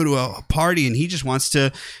gotta go to a party, and he just wants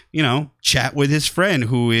to, chat with his friend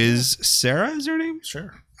who is Sarah. Is her name?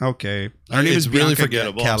 Sure. Okay. Her name is really Bianca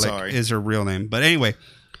forgettable. I'm sorry. Is her real name. But anyway,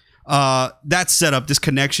 that's set up this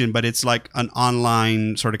connection, but it's like an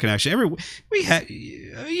online sort of connection.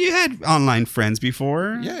 You had online friends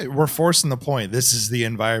before. Yeah, we're forcing the point. This is the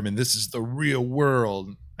environment. This is the real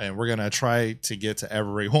world. And we're going to try to get to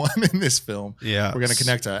everyone in this film. Yeah. We're going to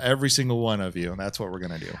connect to every single one of you. And that's what we're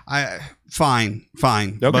going to do. Fine.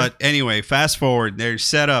 Okay. But anyway, fast forward. They're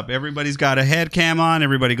set up. Everybody's got a head cam on.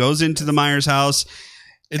 Everybody goes into the Myers house.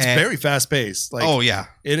 It's very fast paced. Like, oh yeah,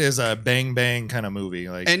 it is a bang bang kind of movie.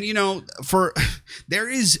 Like, and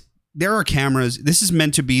there are cameras. This is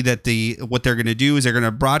meant to be that what they're going to do is they're going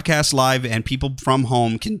to broadcast live, and people from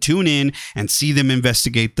home can tune in and see them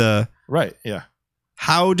investigate the. Right. Yeah.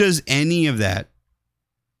 How does any of that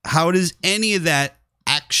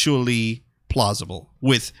actually plausible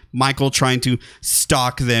with Michael trying to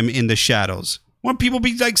stalk them in the shadows? Want people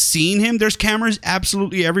be like seeing him? There's cameras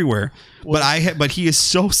absolutely everywhere. But he is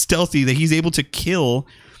so stealthy that he's able to kill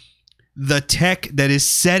the tech that is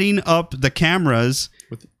setting up the cameras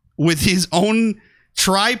with his own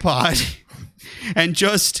tripod and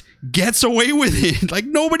just gets away with it. Like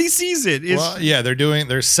nobody sees it.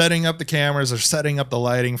 They're setting up the cameras, they're setting up the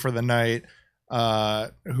lighting for the night.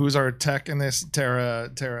 Who's our tech in this?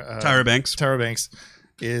 Tyra Banks. Tyra Banks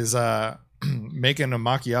is making a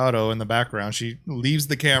macchiato in the background. She leaves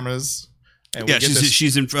the cameras. And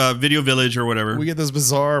she's in Video Village or whatever. We get this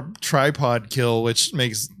bizarre tripod kill, which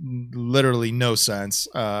makes literally no sense.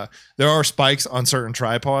 There are spikes on certain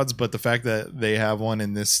tripods, but the fact that they have one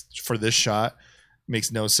for this shot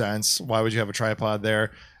makes no sense. Why would you have a tripod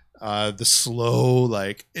there? The slow,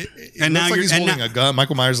 and now he's holding a gun.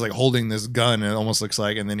 Michael Myers is like holding this gun, and it almost looks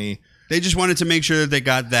like, and then they just wanted to make sure that they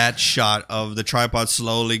got that shot of the tripod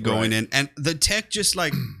slowly going in, and the tech just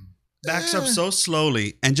backs up so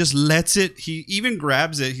slowly and just lets it. He even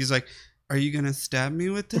grabs it. He's like, "Are you gonna stab me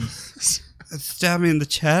with this? Stab me in the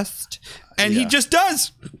chest?" And he just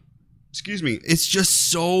does. Excuse me. It's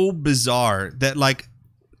just so bizarre that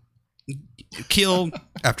kill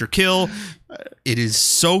after kill, it is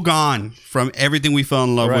so gone from everything we fell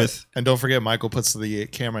in love with. And don't forget, Michael puts the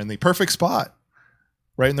camera in the perfect spot,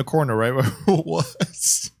 right in the corner, right where it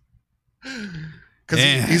was.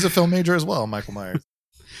 Because he's a film major as well, Michael Myers.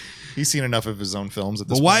 He's seen enough of his own films at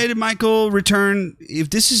this point. Why did Michael return? If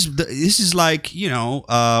this is what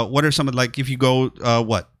are some of if you go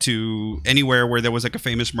to anywhere where there was a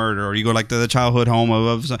famous murder, or you go the childhood home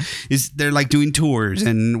of they're doing tours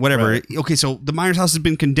and whatever. Right. Okay, so the Myers house has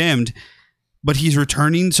been condemned, but he's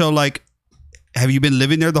returning. So have you been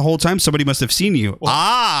living there the whole time? Somebody must have seen you. Well,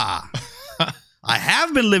 I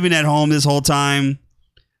have been living at home this whole time.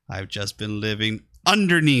 I've just been living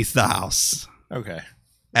underneath the house. Okay.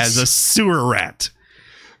 As a sewer rat.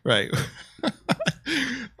 Right.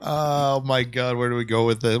 Oh my God. Where do we go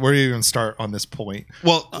with this? Where do you even start on this point?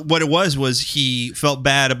 Well, what it was he felt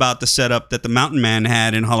bad about the setup that the Mountain Man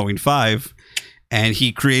had in Halloween 5, and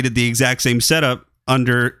he created the exact same setup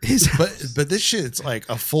under his but this shit's like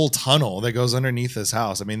a full tunnel that goes underneath this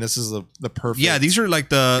house. I mean, this is the perfect. Yeah, these are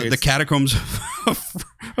the catacombs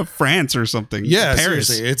of France or something. Yeah, Paris.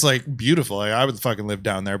 Seriously, it's beautiful. I would fucking live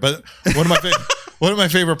down there. But one of my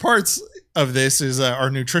favorite parts of this is our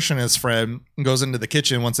nutritionist friend goes into the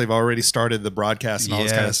kitchen once they've already started the broadcast and all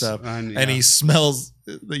this kind of stuff, and he smells.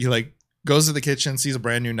 He goes to the kitchen, sees a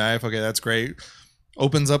brand new knife. Okay, that's great.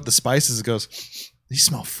 Opens up the spices and goes, "These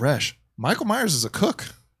smell fresh." Michael Myers is a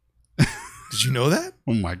cook. Did you know that?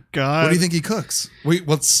 Oh my God. What do you think he cooks?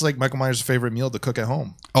 What's Michael Myers' favorite meal to cook at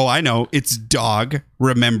home? Oh, I know. It's dog.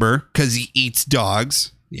 Remember? Because he eats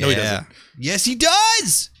dogs. Yeah. No, he doesn't. Yes, he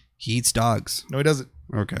does. He eats dogs. No, he doesn't.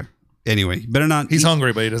 Okay. Anyway, better not. He's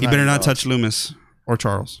hungry, but he doesn't. He better not touch Loomis or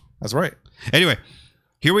Charles. That's right. Anyway,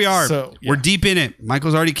 here we are. So, We're deep in it.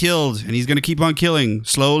 Michael's already killed, and he's going to keep on killing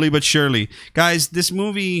slowly but surely. Guys, this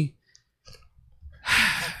movie...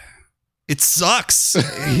 It sucks.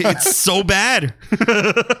 It's so bad.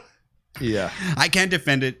 Yeah. I can't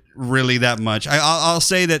defend it really that much. I'll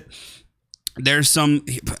say that there's some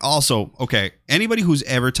also, okay, anybody who's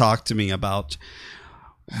ever talked to me about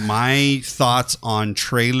my thoughts on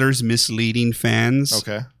trailers misleading fans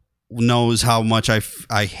knows how much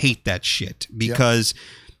I hate that shit because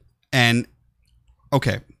and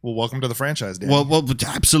okay. Well, welcome to the franchise, Dan. Well,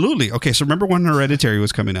 absolutely. Okay, so remember when Hereditary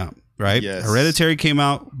was coming out, right? Yes. Hereditary came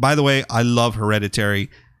out. By the way, I love Hereditary,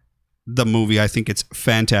 the movie. I think it's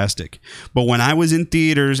fantastic. But when I was in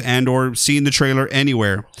theaters and or seeing the trailer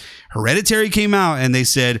anywhere, Hereditary came out and they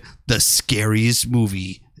said the scariest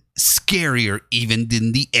movie, scarier even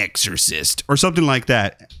than The Exorcist or something like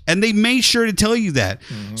that. And they made sure to tell you that.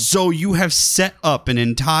 Mm-hmm. So you have set up an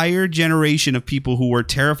entire generation of people who were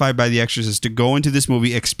terrified by The Exorcist to go into this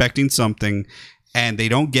movie expecting something, and they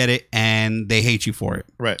don't get it and they hate you for it.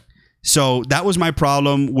 Right. So that was my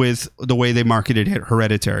problem with the way they marketed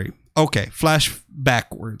Hereditary. Okay, flash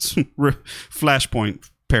backwards. Flashpoint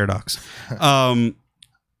paradox.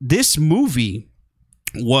 This movie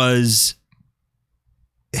was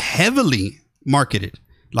heavily marketed,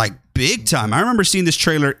 like big time. I remember seeing this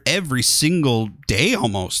trailer every single day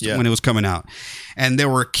almost when it was coming out. And there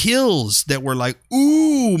were kills that were like,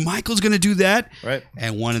 ooh, Michael's going to do that. Right.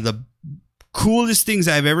 And one of the coolest things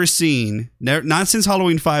I've ever seen, not since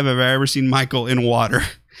Halloween 5 have I ever seen Michael in water,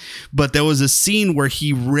 but there was a scene where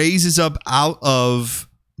he raises up out of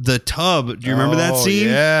the tub. Do you remember that scene?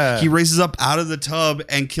 Yeah. He raises up out of the tub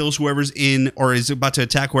and kills whoever's in, or is about to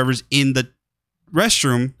attack whoever's in the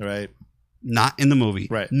restroom. Right. Not in the movie.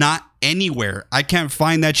 Right. Not anywhere. I can't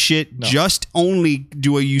find that shit. No. Just only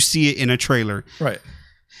do you see it in a trailer. Right.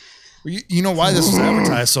 You know why this was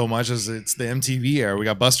advertised so much is it's the MTV era. We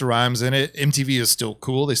got Busta Rhymes in it. MTV is still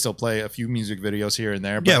cool. They still play a few music videos here and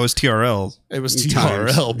there. But yeah, it was TRL. It was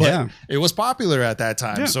TRL, but it was popular at that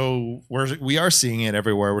time. Yeah. So we are seeing it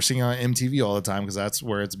everywhere. We're seeing it on MTV all the time because that's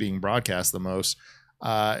where it's being broadcast the most.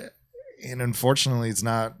 And unfortunately, it's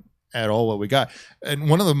not at all what we got. And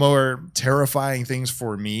one of the more terrifying things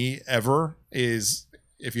for me ever is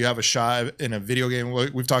if you have a shot in a video game.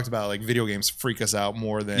 We've talked about like video games freak us out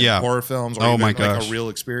more than horror films or even like a real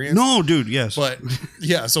experience. No, dude, yes. But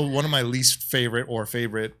yeah, so one of my least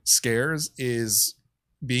favorite scares is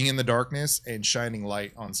being in the darkness and shining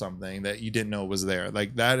light on something that you didn't know was there.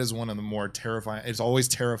 Like that is one of the more terrifying. It's always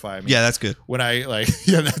terrifying me. Yeah, that's good. When I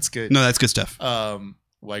yeah, that's good. No, that's good stuff.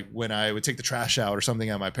 Like when I would take the trash out or something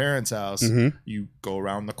at my parents' house, you go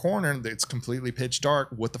around the corner, it's completely pitch dark.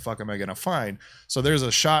 What the fuck am I going to find? So there's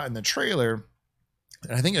a shot in the trailer,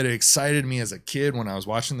 and I think it excited me as a kid when I was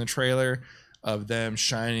watching the trailer of them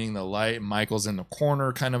shining the light. Michael's in the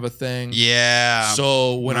corner kind of a thing. Yeah.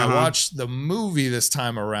 So when I watched the movie this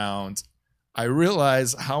time around, I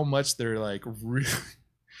realized how much they're like,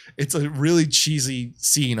 it's a really cheesy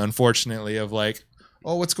scene, unfortunately, of like,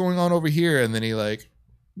 oh, what's going on over here? And then he like,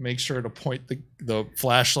 make sure to point the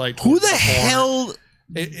flashlight. Who the hell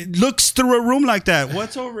it looks through a room like that?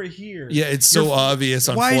 What's over here? Yeah, it's so obvious.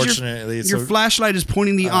 Unfortunately, your flashlight is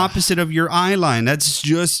pointing the opposite of your eye line. That's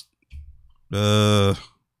just.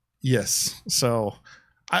 Yes. So,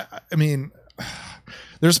 I mean,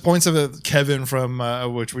 there's points of it. Kevin from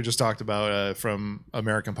which we just talked about from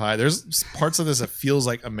American Pie. There's parts of this that feels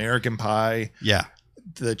like American Pie. Yeah.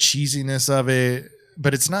 The cheesiness of it.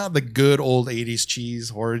 But it's not the good old 80s cheese,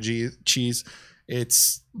 horror cheese.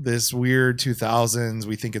 It's this weird 2000s.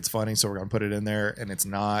 We think it's funny, so we're going to put it in there, and it's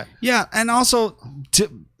not. Yeah, and also,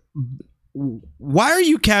 why are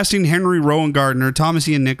you casting Henry Rowan Gardner, Thomas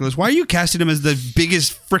Ian Nicholas? Why are you casting him as the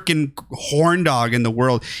biggest freaking horn dog in the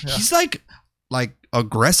world? Yeah. He's like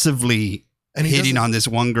aggressively and hitting on this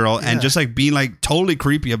one girl and just like being like totally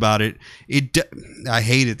creepy about it. I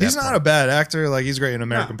hated that. He's not a bad actor. Like he's great in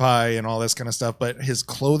American Pie and all this kind of stuff, but his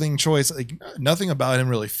clothing choice, like nothing about him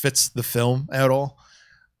really fits the film at all.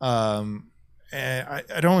 And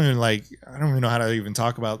I don't even know how to even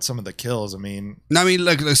talk about some of the kills. I mean,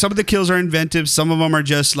 like some of the kills are inventive. Some of them are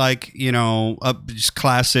just like, just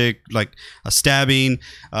classic, like a stabbing.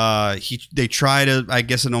 They try to, I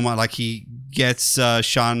guess, like he gets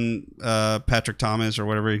Sean Patrick Thomas or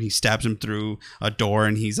whatever, and he stabs him through a door,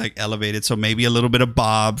 and he's like elevated. So maybe a little bit of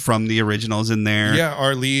Bob from the originals in there. Yeah,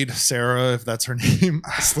 our lead Sarah, if that's her name,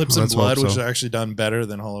 slips in blood, which is actually done better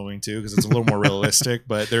than Halloween 2 because it's a little more realistic.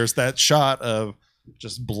 But there's that shot of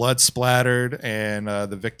just blood splattered and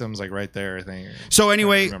the victim's like right there, I think. So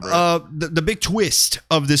anyway, the big twist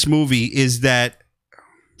of this movie is that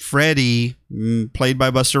Freddy, played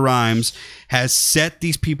by Busta Rhymes, has set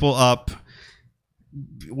these people up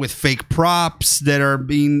with fake props that are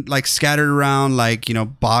being like scattered around, like, you know,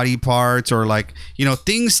 body parts or like, you know,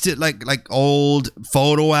 things to like old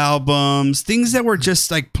photo albums, things that were just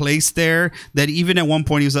like placed there that even at one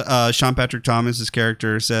point he was Sean Patrick Thomas's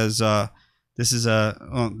character says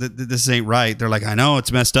this ain't right. They're like, I know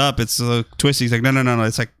it's messed up, it's twisted. He's like, no,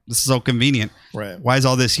 it's like, this is so convenient, right? Why is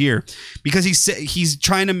all this here? Because he's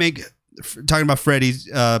trying to make, talking about Freddy,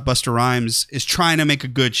 Busta Rhymes is trying to make a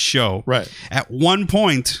good show. Right. At one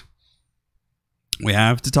point, we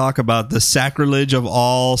have to talk about the sacrilege of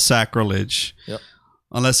all sacrilege. Yep.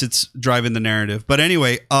 Unless it's driving the narrative. But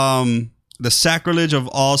anyway, the sacrilege of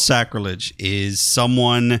all sacrilege is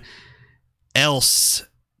someone else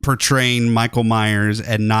portraying Michael Myers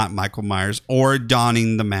and not Michael Myers, or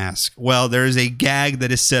donning the mask. Well, there's a gag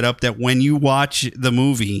that is set up that when you watch the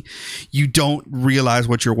movie, you don't realize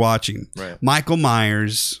what you're watching. Right. Michael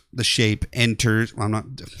Myers, the Shape, enters. Well, I'm not.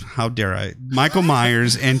 How dare I? Michael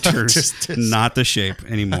Myers enters, not the Shape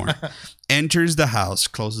anymore. Enters the house,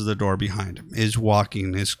 closes the door behind him, is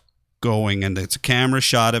walking, is going, and it's a camera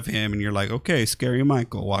shot of him, and you're like, okay, scary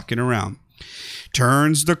Michael walking around.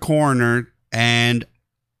 Turns the corner, and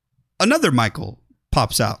another Michael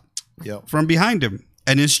pops out from behind him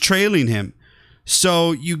and is trailing him.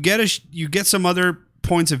 So you get some other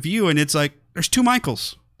points of view, and it's like there's two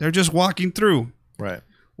Michaels. They're just walking through. Right.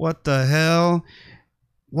 What the hell?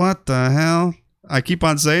 What the hell? I keep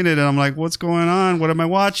on saying it, and I'm like, what's going on? What am I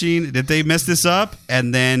watching? Did they mess this up?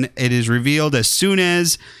 And then it is revealed as soon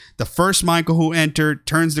as the first Michael who entered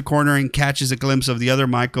turns the corner and catches a glimpse of the other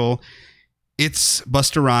Michael. It's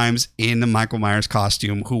Busta Rhymes in the Michael Myers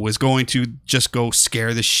costume, who was going to just go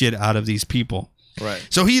scare the shit out of these people. Right.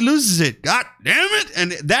 So he loses it. God damn it.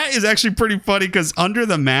 And that is actually pretty funny because under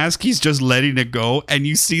the mask, he's just letting it go. And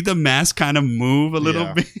you see the mask kind of move a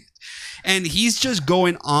little bit. And he's just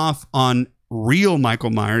going off on real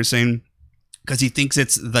Michael Myers, saying, because he thinks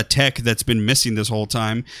it's the tech that's been missing this whole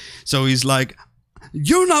time. So he's like,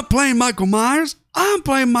 you're not playing Michael Myers. I'm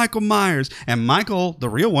playing Michael Myers. And Michael, the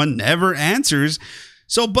real one, never answers.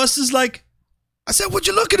 So Busta's like, I said, what'd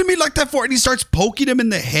you looking at me like that for? And he starts poking him in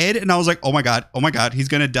the head. And I was like, oh my God, he's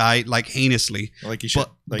going to die like heinously. Like he should.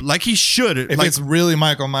 Like he should. If like, it's really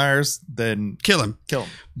Michael Myers, then kill him. Kill him.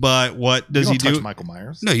 But what does he do? You don't touch Michael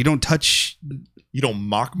Myers. No, you don't touch. You don't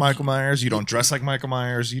mock Michael Myers. You don't dress like Michael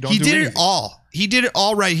Myers. You don't. He do did anything. it all. He did it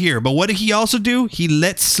all right here. But what did he also do? He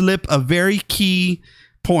let slip a very key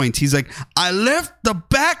point. He's like, I left the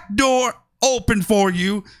back door open for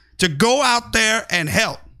you to go out there and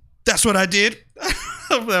help. That's what I did.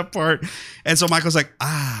 Of that part. And so Michael's like,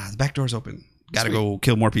 the back door's open. Gotta go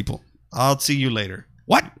kill more people. I'll see you later.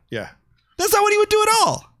 What? Yeah. That's not what he would do at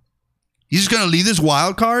all. He's just gonna leave this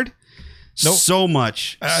wild card? Nope. So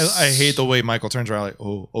much. I hate the way Michael turns around like,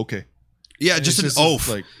 oh, okay. Yeah, just an oath.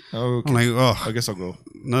 Like, oh, okay. I'm like, oh, I guess I'll go.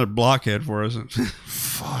 Another blockhead for us.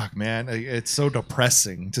 Fuck, man. It's so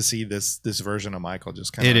depressing to see this version of Michael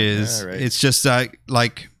just kind of. It like, is. Right. It's just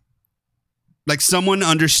like someone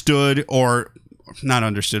understood, or not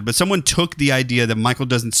understood, but someone took the idea that Michael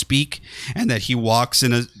doesn't speak and that he walks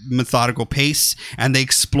in a methodical pace, and they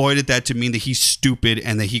exploited that to mean that he's stupid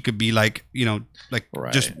and that he could be like, you know, like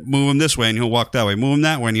just move him this way and he'll walk that way, move him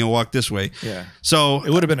that way and he'll walk this way. Yeah. So it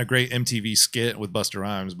would have been a great MTV skit with Busta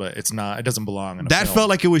Rhymes, but it's not. It doesn't belong in a that film. Felt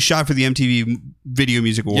like it was shot for the MTV Video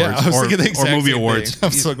Music Awards or Movie Awards.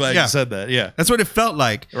 I'm so glad you said that. Yeah, that's what it felt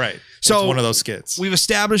like. Right. So it's one of those skits. We've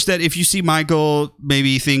established that if you see Michael,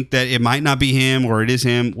 maybe think that it might not be him or it is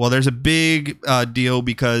him. Well, there's a big deal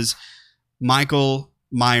because Michael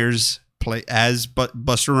Myers play as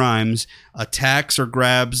Busta Rhymes attacks or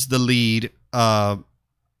grabs the lead,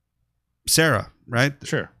 Sarah, right?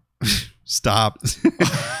 Sure. Stop.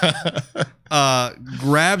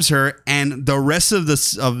 Grabs her, and the rest of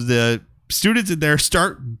the students in there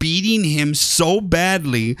start beating him so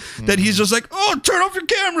badly that he's just like, oh, turn off your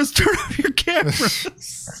cameras.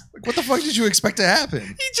 Like, what the fuck did you expect to happen?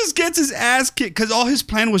 He just gets his ass kicked because all his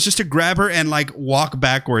plan was just to grab her and like walk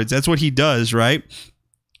backwards. That's what he does, right?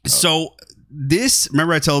 So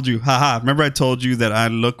remember I told you that I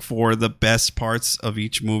look for the best parts of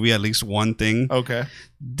each movie, at least one thing. Okay.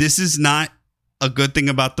 This is not a good thing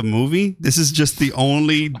about the movie. This is just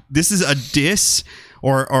this is a diss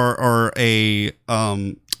or a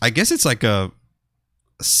I guess it's like I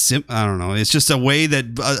don't know. It's just a way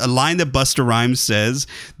that a line that Busta Rhymes says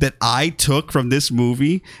that I took from this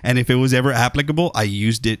movie, and if it was ever applicable, I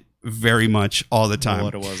used it very much all the time.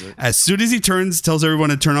 What was it? As soon as he tells everyone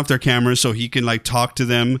to turn off their cameras so he can like talk to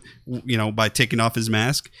them, you know, by taking off his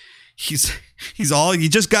mask. He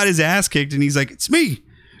just got his ass kicked, and he's like, it's me,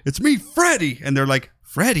 Freddy. And they're like,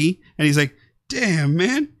 Freddy? And he's like, damn,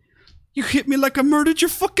 man. You hit me like I murdered your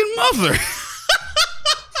fucking mother.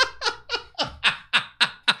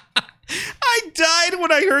 I died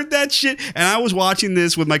when I heard that shit. And I was watching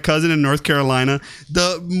this with my cousin in North Carolina.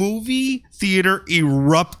 The movie theater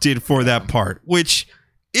erupted for that part, which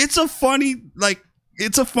it's a funny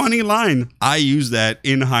line. I use that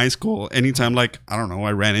in high school. Anytime, like, I don't know,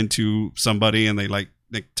 I ran into somebody and they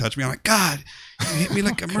touched me. I'm like, God, you hit me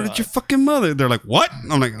like I murdered your fucking mother. They're like, what?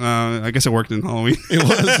 I'm like, I guess it worked in Halloween. It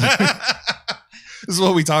was. This is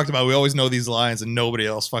what we talked about. We always know these lines and nobody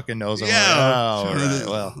else fucking knows them. Yeah. Like, right.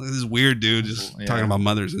 Well, this is weird dude just talking about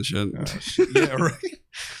mothers and shit. Yeah, right.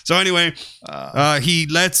 So anyway, he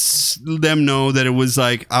lets them know that it was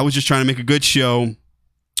like, I was just trying to make a good show.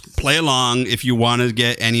 Play along if you want to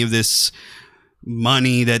get any of this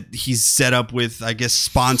money that he's set up with, I guess,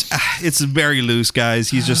 it's very loose, guys.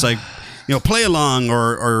 He's just like, play along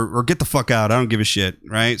or get the fuck out. I don't give a shit,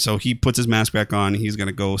 right? So he puts his mask back on. He's going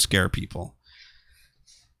to go scare people.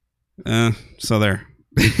 So there.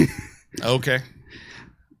 Okay.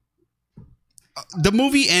 The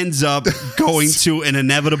movie ends up going to an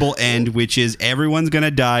inevitable end, which is everyone's going to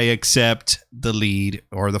die except the lead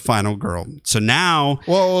or the final girl. So now...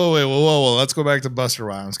 Whoa. Let's go back to Busta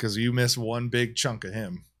Rhymes because you missed one big chunk of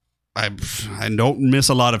him. I don't miss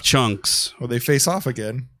a lot of chunks. Well, they face off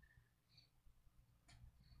again.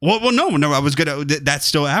 Well, no. I was gonna. That's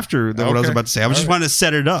still after what I was about to say. I was just wanting to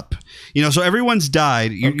set it up. So everyone's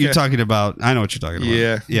died. You're talking about. I know what you're talking about.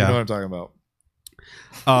 Yeah. You know what I'm talking about.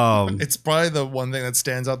 It's probably the one thing that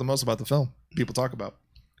stands out the most about the film. People talk about.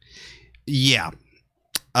 Yeah.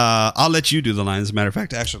 I'll let you do the line, as a matter of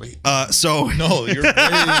fact, actually. So no, you're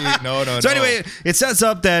no. So anyway, it sets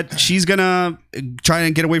up that she's gonna try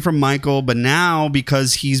and get away from Michael, but now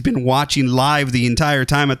because he's been watching live the entire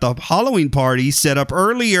time at the Halloween party set up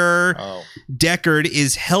earlier, Deckard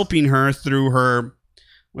is helping her through her.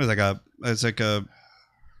 What is it, it's like a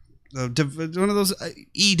one of those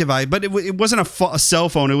device, but it wasn't a cell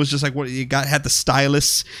phone. It was just like what you had the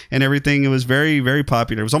stylus and everything. It was very, very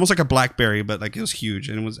popular. It was almost like a BlackBerry, but like it was huge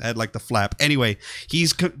and it had like the flap. Anyway,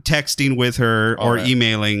 he's texting with her or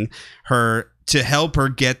emailing her to help her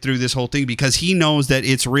get through this whole thing because he knows that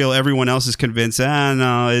it's real. Everyone else is convinced.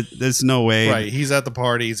 There's no way. Right. He's at the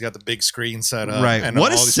party. He's got the big screen set up. Right. And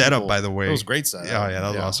what a setup, by the way. It was a great setup. Yeah, that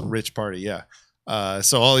was awesome. Rich party. Yeah.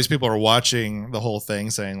 So all these people are watching the whole thing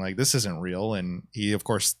saying like, this isn't real. And he of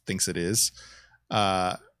course thinks it is.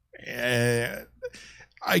 I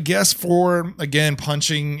guess for, again,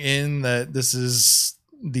 punching in that this is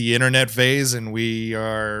the internet phase and we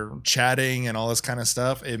are chatting and all this kind of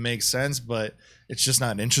stuff. It makes sense, but it's just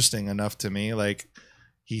not interesting enough to me. Like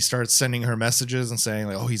he starts sending her messages and saying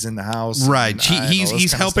like, oh, he's in the house. Right.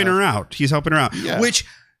 He's helping her out. He's helping her out, which,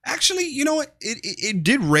 actually, it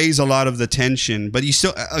did raise a lot of the tension, but you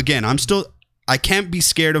still, again, I can't be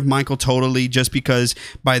scared of Michael totally just because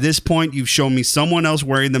by this point you've shown me someone else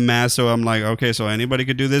wearing the mask. So I'm like, okay, so anybody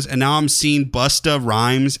could do this. And now I'm seeing Busta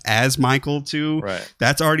Rhymes as Michael too. Right.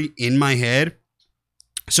 That's already in my head.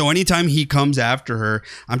 So anytime he comes after her,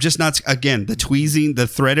 I'm just not, again, the tweezing, the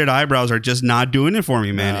threaded eyebrows are just not doing it for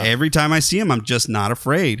me, man. No. Every time I see him, I'm just not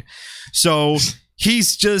afraid. So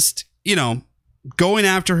he's just, going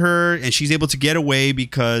after her and she's able to get away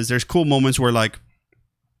because there's cool moments where like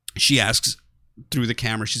she asks through the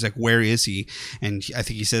camera, she's like, where is he? And I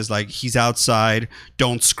think he says like, he's outside,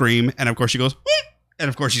 don't scream. And of course she goes, and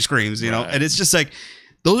of course she screams, and it's just like,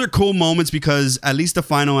 those are cool moments because at least the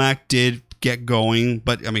final act did get going.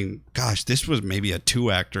 But I mean, gosh, this was maybe a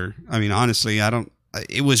 2-acter. I mean, honestly,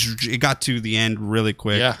 it got to the end really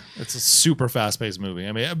quick. Yeah, it's a super fast-paced movie.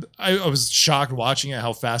 I mean, I was shocked watching it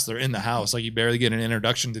how fast they're in the house. Like, you barely get an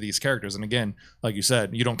introduction to these characters. And again, like you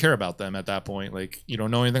said, you don't care about them at that point. Like, you don't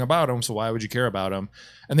know anything about them, so why would you care about them?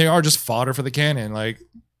 And they are just fodder for the canon. Like,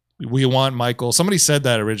 we want Michael. Somebody said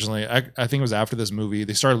that originally. I think it was after this movie.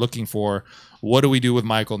 They started looking for, what do we do with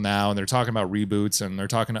Michael now? And they're talking about reboots, and they're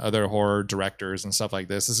talking to other horror directors and stuff like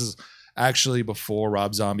this. This is actually before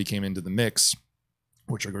Rob Zombie came into the mix,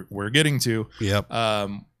 which we're getting to. Yep.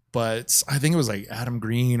 But I think it was like Adam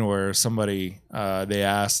Green or somebody they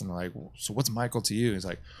asked, and like, so what's Michael to you? He's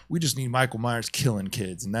like, we just need Michael Myers killing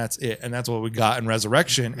kids, and that's it. And that's what we got in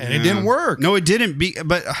Resurrection, and it didn't work. No, it didn't.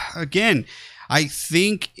 But again, I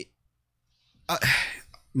think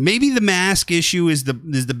maybe the mask issue is the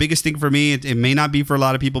biggest thing for me. It may not be for a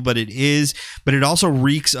lot of people, but it is. But it also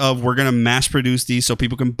reeks of, we're going to mass produce these so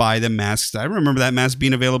people can buy the masks. I remember that mask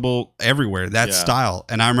being available everywhere, that style.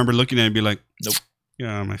 And I remember looking at it and be like, nope.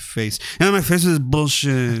 On my face. And my face is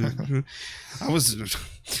bullshit.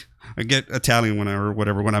 I get Italian when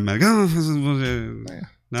I'm like, oh, this is bullshit.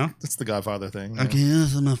 No? That's the Godfather thing. Okay,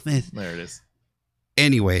 that's my face. There it is.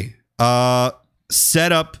 Anyway,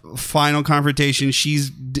 set up final confrontation. She's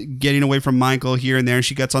getting away from Michael here and there.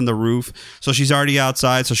 She gets on the roof. So she's already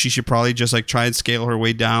outside. So she should probably just like try and scale her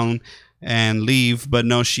way down and leave. But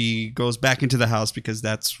no, she goes back into the house because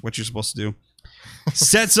that's what you're supposed to do.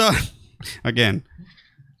 Sets up again.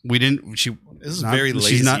 This is very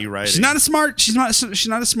lazy writing. She's not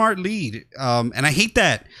a smart lead. And I hate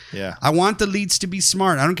that. Yeah. I want the leads to be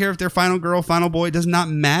smart. I don't care if they're final girl, final boy. It does not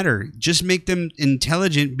matter. Just make them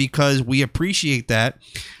intelligent because we appreciate that.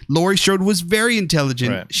 Laurie Strode was very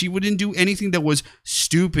intelligent. Right. She wouldn't do anything that was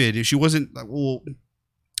stupid. If she wasn't, well,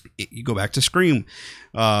 you go back to Scream.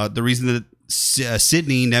 The reason that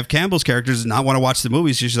Sydney, Neve Campbell's character, does not want to watch the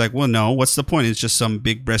movie. She's like, well, no, what's the point? It's just some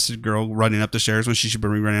big-breasted girl running up the stairs when she should be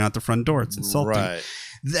running out the front door. It's insulting. Right.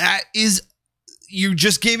 That is, you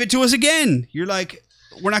just gave it to us again. You're like,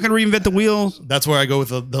 we're not going to reinvent the wheel. That's where I go with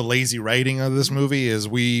the lazy writing of this movie. Is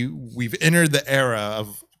we've entered the era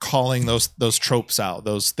of calling those tropes out,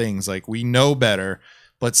 those things like we know better,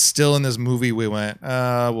 but still in this movie we went,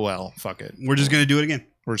 well, fuck it. We're just going to do it again.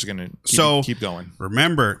 We're just going to keep going.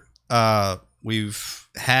 Remember, we've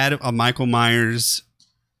had a Michael Myers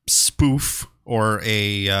spoof or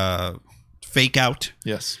a fake out.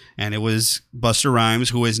 Yes. And it was Busta Rhymes,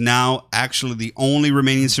 who is now actually the only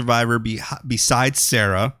remaining survivor besides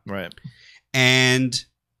Sarah. Right. And,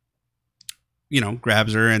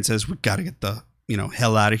 grabs her and says, we got to get the,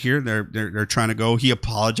 hell out of here. They're trying to go. He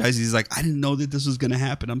apologizes. He's like, I didn't know that this was going to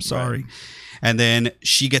happen. I'm sorry. Right. And then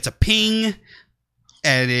she gets a ping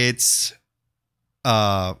and it's,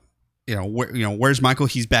 where's Michael?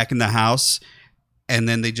 He's back in the house. And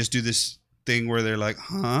then they just do this thing where they're like,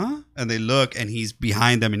 huh? And they look and he's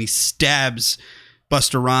behind them and he stabs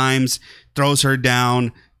Busta Rhymes, throws her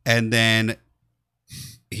down. And then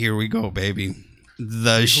here we go, baby.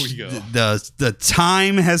 The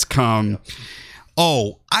time has come. Yep.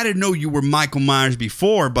 Oh, I didn't know you were Michael Myers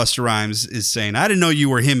before, Busta Rhymes is saying. I didn't know you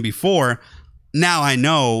were him before. Now I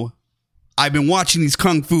know. I've been watching these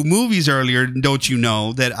kung fu movies earlier. Don't you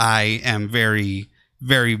know that I am very,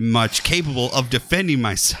 very much capable of defending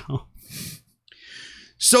myself?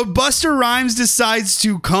 So Busta Rhymes decides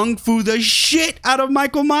to kung fu the shit out of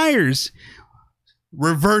Michael Myers.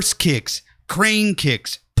 Reverse kicks, crane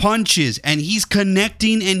kicks, punches, and he's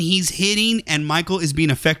connecting and he's hitting, and Michael is being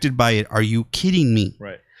affected by it. Are you kidding me?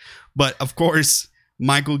 Right. But of course,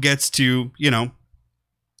 Michael gets to,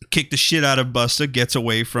 kick the shit out of Busta, gets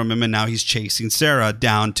away from him, and now he's chasing Sarah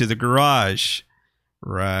down to the garage.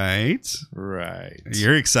 Right.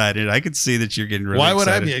 You're excited. I could see that you're getting really excited. Why would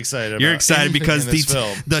I be excited? You're excited because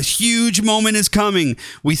the huge moment is coming.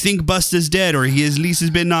 We think Busta's dead, or he at least has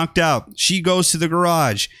been knocked out. She goes to the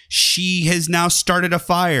garage. She has now started a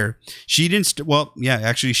fire. She didn't.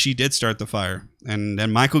 Actually, she did start the fire, and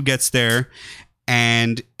then Michael gets there,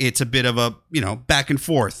 and it's a bit of a back and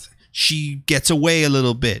forth. She gets away a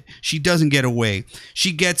little bit. She doesn't get away.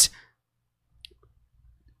 She gets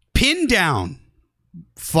pinned down,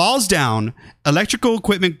 falls down. Electrical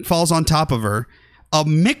equipment falls on top of her. A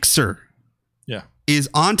mixer is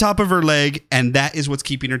on top of her leg, and that is what's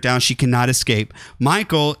keeping her down. She cannot escape.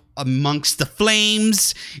 Michael, amongst the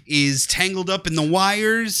flames, is tangled up in the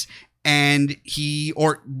wires. And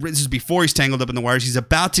this is before he's tangled up in the wires. He's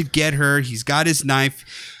about to get her. He's got his knife.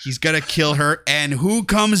 He's going to kill her. And who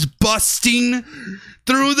comes busting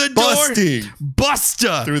through the door?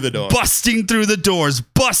 Busta. Through the door. Busting through the doors.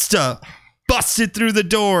 Busta. Busted through the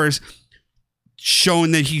doors.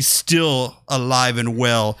 Showing that he's still alive and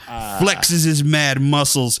well. Flexes his mad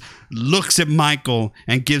muscles. Looks at Michael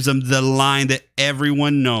and gives him the line that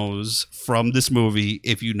everyone knows from this movie,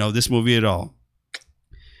 if you know this movie at all.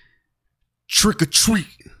 Trick or treat,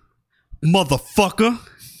 motherfucker.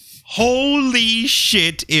 Holy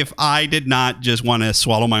shit, if I did not just want to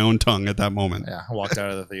swallow my own tongue at that moment. Yeah, I walked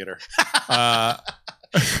out of the theater.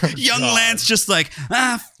 Young Lance just like,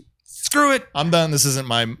 screw it. I'm done. This isn't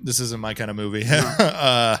my kind of movie.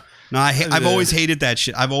 I've always hated that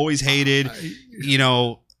shit. I've always hated,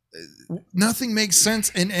 Nothing makes sense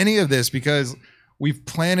in any of this because we've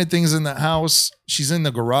planted things in the house. She's in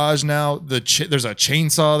the garage now. There's a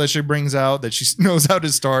chainsaw that she brings out that she knows how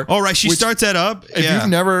to start. Oh, right. She starts that up. If you've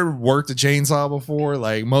never worked a chainsaw before,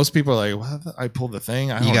 like most people are like, well, I pulled the thing.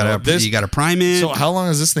 You got to prime it. So how long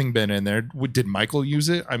has this thing been in there? Did Michael use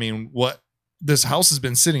it? I mean, what? This house has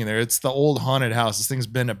been sitting there. It's the old haunted house. This thing's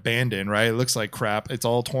been abandoned, right? It looks like crap. It's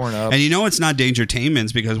all torn up. And it's not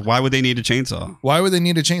Dangertainment's because why would they need a chainsaw? Why would they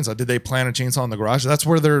need a chainsaw? Did they plant a chainsaw in the garage? That's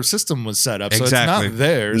where their system was set up. So exactly. It's not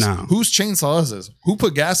theirs. No. Whose chainsaw is this? Who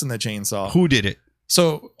put gas in the chainsaw? Who did it?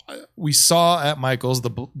 So we saw at Michael's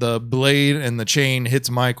the blade and the chain hits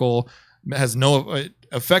Michael, has no, it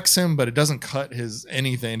affects him, but it doesn't cut his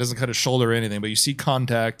anything. It doesn't cut his shoulder or anything, but you see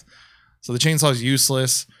contact. So the chainsaw is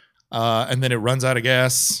useless. And then it runs out of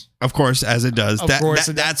gas. Of course, as it does.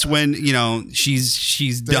 That's when,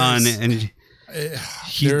 she's done. And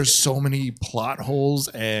there's so many plot holes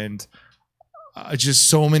and just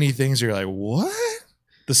so many things. You're like, what?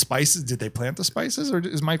 The spices, did they plant the spices, or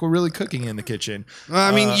is Michael really cooking in the kitchen?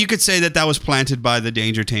 I mean, you could say that was planted by the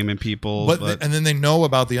Dangertainment people. But and then they know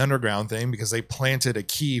about the underground thing because they planted a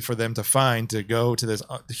key for them to find to go to this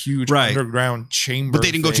huge underground chamber. But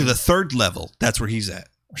they didn't go to the third level. That's where he's at.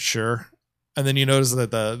 Sure. And then you notice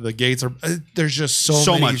that the gates are, there's just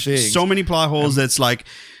so many things. So many plot holes. That's like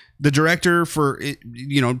the director for it,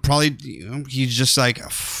 probably, he's just like,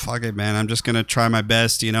 fuck it, man. I'm just going to try my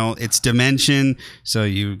best. It's Dimension. So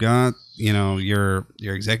you got, your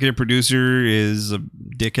executive producer is a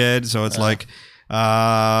dickhead. So it's like,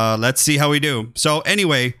 let's see how we do. So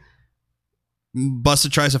anyway, Busta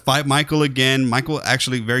tries to fight Michael again. Michael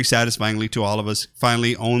actually very satisfyingly to all of us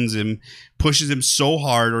finally owns him, pushes him so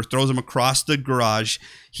hard or throws him across the garage.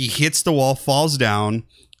 He hits the wall, falls down,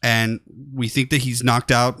 and we think that he's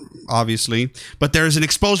knocked out, obviously. But there's an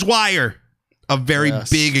exposed wire, a very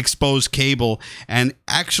big exposed cable. And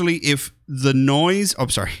actually, if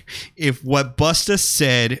what Busta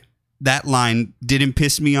said, that line didn't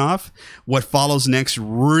piss me off, what follows next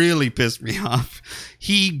really pissed me off.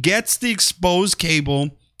 He gets the exposed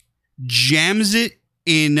cable, jams it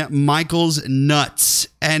in Michael's nuts,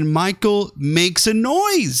 and Michael makes a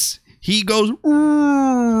noise. He goes,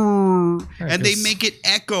 and they make it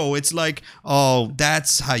echo. It's like, oh,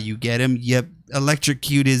 that's how you get him. Yep,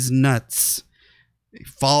 electrocute his nuts. He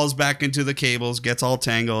falls back into the cables, gets all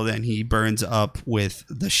tangled, and he burns up with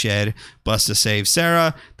the shed. Busta saves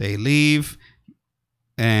Sarah. They leave.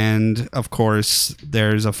 And, of course,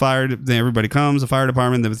 there's a fire. Everybody comes, the fire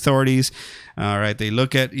department, the authorities. All right, they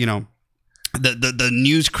look at, the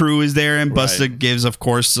news crew is there, and Busta gives, of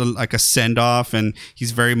course, like a send-off, and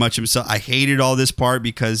he's very much himself. I hated all this part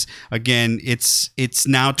because, again, it's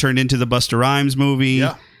now turned into the Busta Rhymes movie.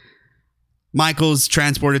 Yeah. Michael's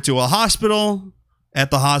transported to a hospital. At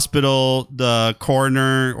the hospital, the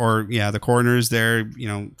coroner is there,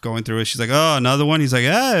 going through it. She's like, oh, another one? He's like,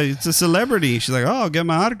 it's a celebrity. She's like, oh, I'll get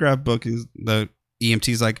my autograph book. The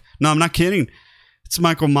EMT's like, no, I'm not kidding. It's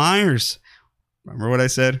Michael Myers. Remember what I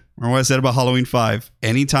said? Remember what I said about Halloween 5?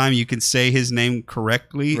 Anytime you can say his name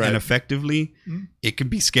correctly and effectively, it can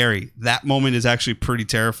be scary. That moment is actually pretty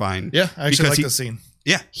terrifying. Yeah, I actually like the scene.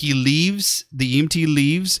 Yeah, he leaves, the EMT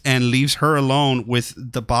leaves and leaves her alone with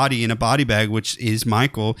the body in a body bag, which is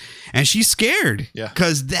Michael. And she's scared. Yeah.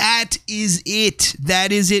 Because that is it.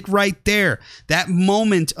 That is it right there. That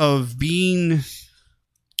moment of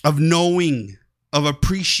knowing, of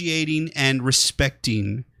appreciating and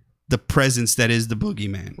respecting the presence that is the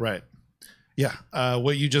boogeyman. Right. Yeah.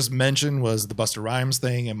 What you just mentioned was the Busta Rhymes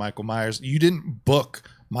thing and Michael Myers. You didn't book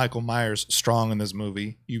Michael Myers strong in this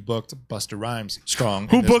movie. You booked Busta Rhymes strong.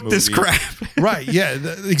 Who booked this crap? Right. Yeah,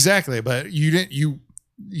 exactly. But you didn't,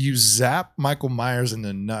 you zap Michael Myers in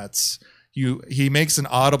the nuts. He makes an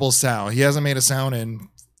audible sound. He hasn't made a sound in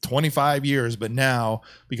 25 years, but now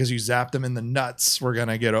because you zapped him in the nuts, we're going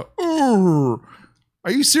to get a, ooh.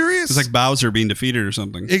 Are you serious? It's like Bowser being defeated or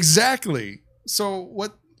something. Exactly. So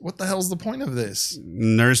what the hell's the point of this?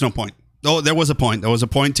 There's no point. Oh, there was a point. There was a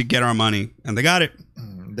point to get our money, and they got it.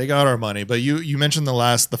 They got our money. But you mentioned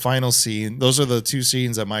the final scene. Those are the two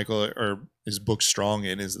scenes that Michael is booked strong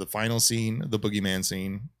in. Is the final scene, the boogeyman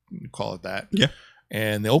scene, call it that. Yeah.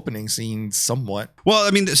 And the opening scene somewhat. Well, I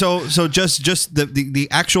mean, so just the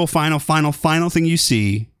actual final thing you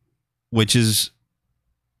see, which is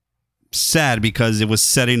sad because it was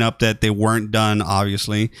setting up that they weren't done,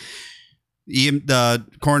 obviously. The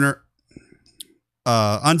coroner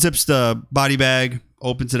unzips the body bag,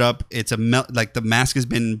 opens it up. It's like the mask has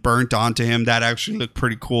been burnt onto him. That actually looked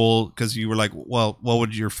pretty cool because you were like, well, what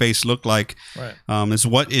would your face look like? Right. Is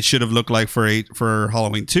what it should have looked like for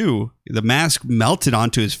Halloween 2. The mask melted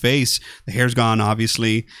onto his face. The hair's gone,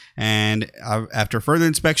 obviously. And after further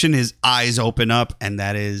inspection, his eyes open up, and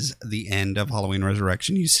that is the end of Halloween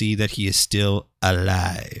Resurrection. You see that he is still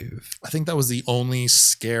alive. I think that was the only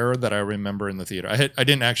scare that I remember in the theater. I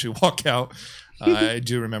didn't actually walk out. I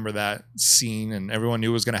do remember that scene, and everyone knew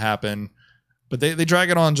it was going to happen, but they drag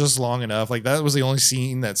it on just long enough. Like that was the only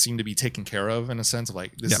scene that seemed to be taken care of in a sense of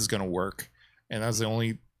like, this is going to work. And that was the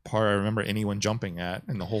only part I remember anyone jumping at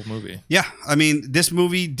in the whole movie. Yeah, I mean, this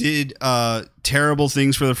movie did terrible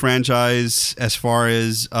things for the franchise as far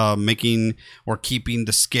as making or keeping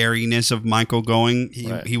the scariness of Michael going.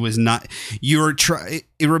 He was not.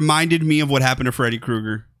 It reminded me of what happened to Freddy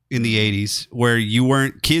Krueger in the 80s,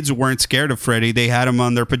 where kids weren't scared of Freddy. They had him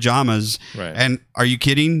on their pajamas. Right. And are you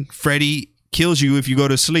kidding? Freddy kills you if you go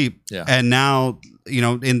to sleep. Yeah. And now,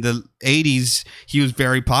 in the 80s, he was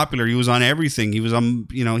very popular. He was on everything. He was on,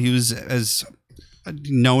 he was as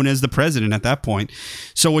known as the president at that point.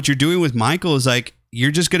 So what you're doing with Michael is like,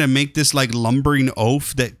 you're just going to make this like lumbering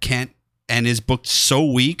oaf that can't, and is booked so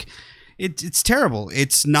weak. It's terrible.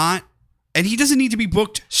 It's not. And he doesn't need to be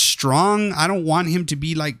booked strong. I don't want him to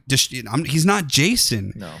be like, he's not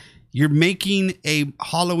Jason. No. You're making a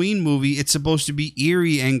Halloween movie. It's supposed to be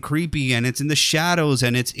eerie and creepy, and it's in the shadows,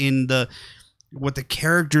 and it's in what the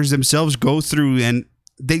characters themselves go through. And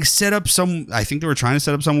they set up I think they were trying to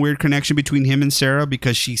set up some weird connection between him and Sarah,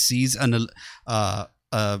 because she sees an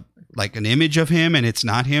image of him and it's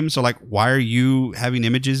not him. So like, why are you having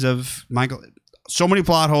images of Michael? So many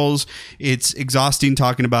plot holes. It's exhausting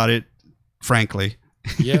talking about it. Frankly.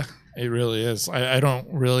 Yeah, it really is. I don't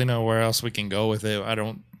really know where else we can go with it.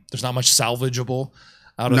 There's not much salvageable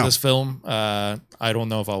out of this film. I don't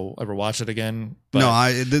know if I'll ever watch it again. But,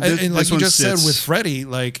 and like you just said with Freddy,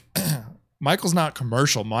 like Michael's not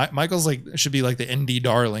commercial. Michael's like should be like the indie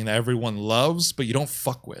darling that everyone loves, but you don't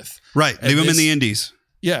fuck with. Right. Leave him in the indies.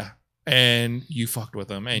 Yeah. And you fucked with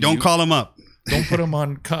him. And don't call him up. Don't put him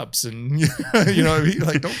on cups, and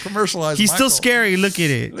like don't commercialize. He's Michael. Still scary. Look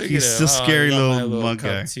at it. He's still scary little mug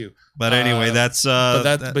guy. Too. But anyway, that's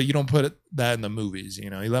but you don't put that in the movies.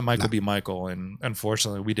 You let Michael be Michael, and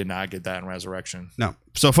unfortunately, we did not get that in Resurrection. No.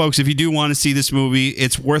 So, folks, if you do want to see this movie,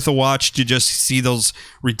 it's worth a watch to just see those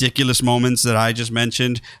ridiculous moments that I just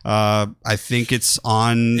mentioned. I think it's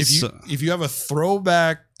on. If you have a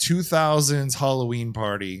throwback 2000s Halloween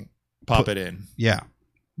party, pop it in. Yeah.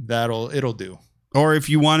 It'll do. Or if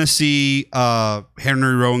you want to see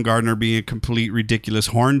Henry Rowan Gardner being a complete ridiculous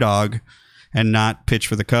horn dog and not pitch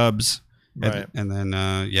for the Cubs, right? And then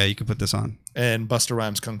you can put this on. And Busta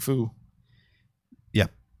Rhymes Kung Fu. Yeah.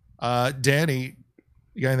 Danny,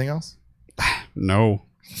 you got anything else? No.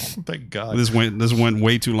 Thank God. This went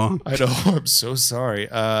way too long. I know. I'm so sorry.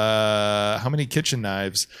 How many kitchen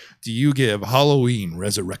knives do you give Halloween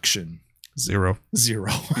Resurrection? 0.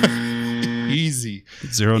 Easy.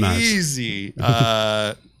 0 knives. Easy.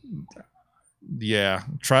 Yeah.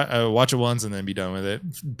 Try watch it once and then be done with it.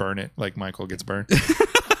 Burn it like Michael gets burned.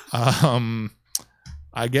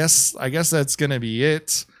 I guess that's gonna be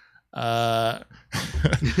it.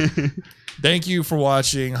 Thank you for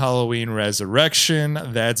watching Halloween Resurrection.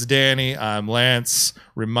 That's Danny. I'm Lance,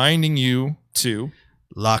 reminding you to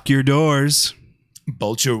lock your doors,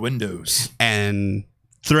 bolt your windows, and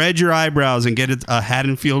thread your eyebrows and get a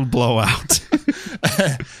Haddonfield blowout.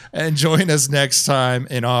 And join us next time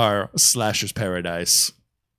in our Slasher's Paradise.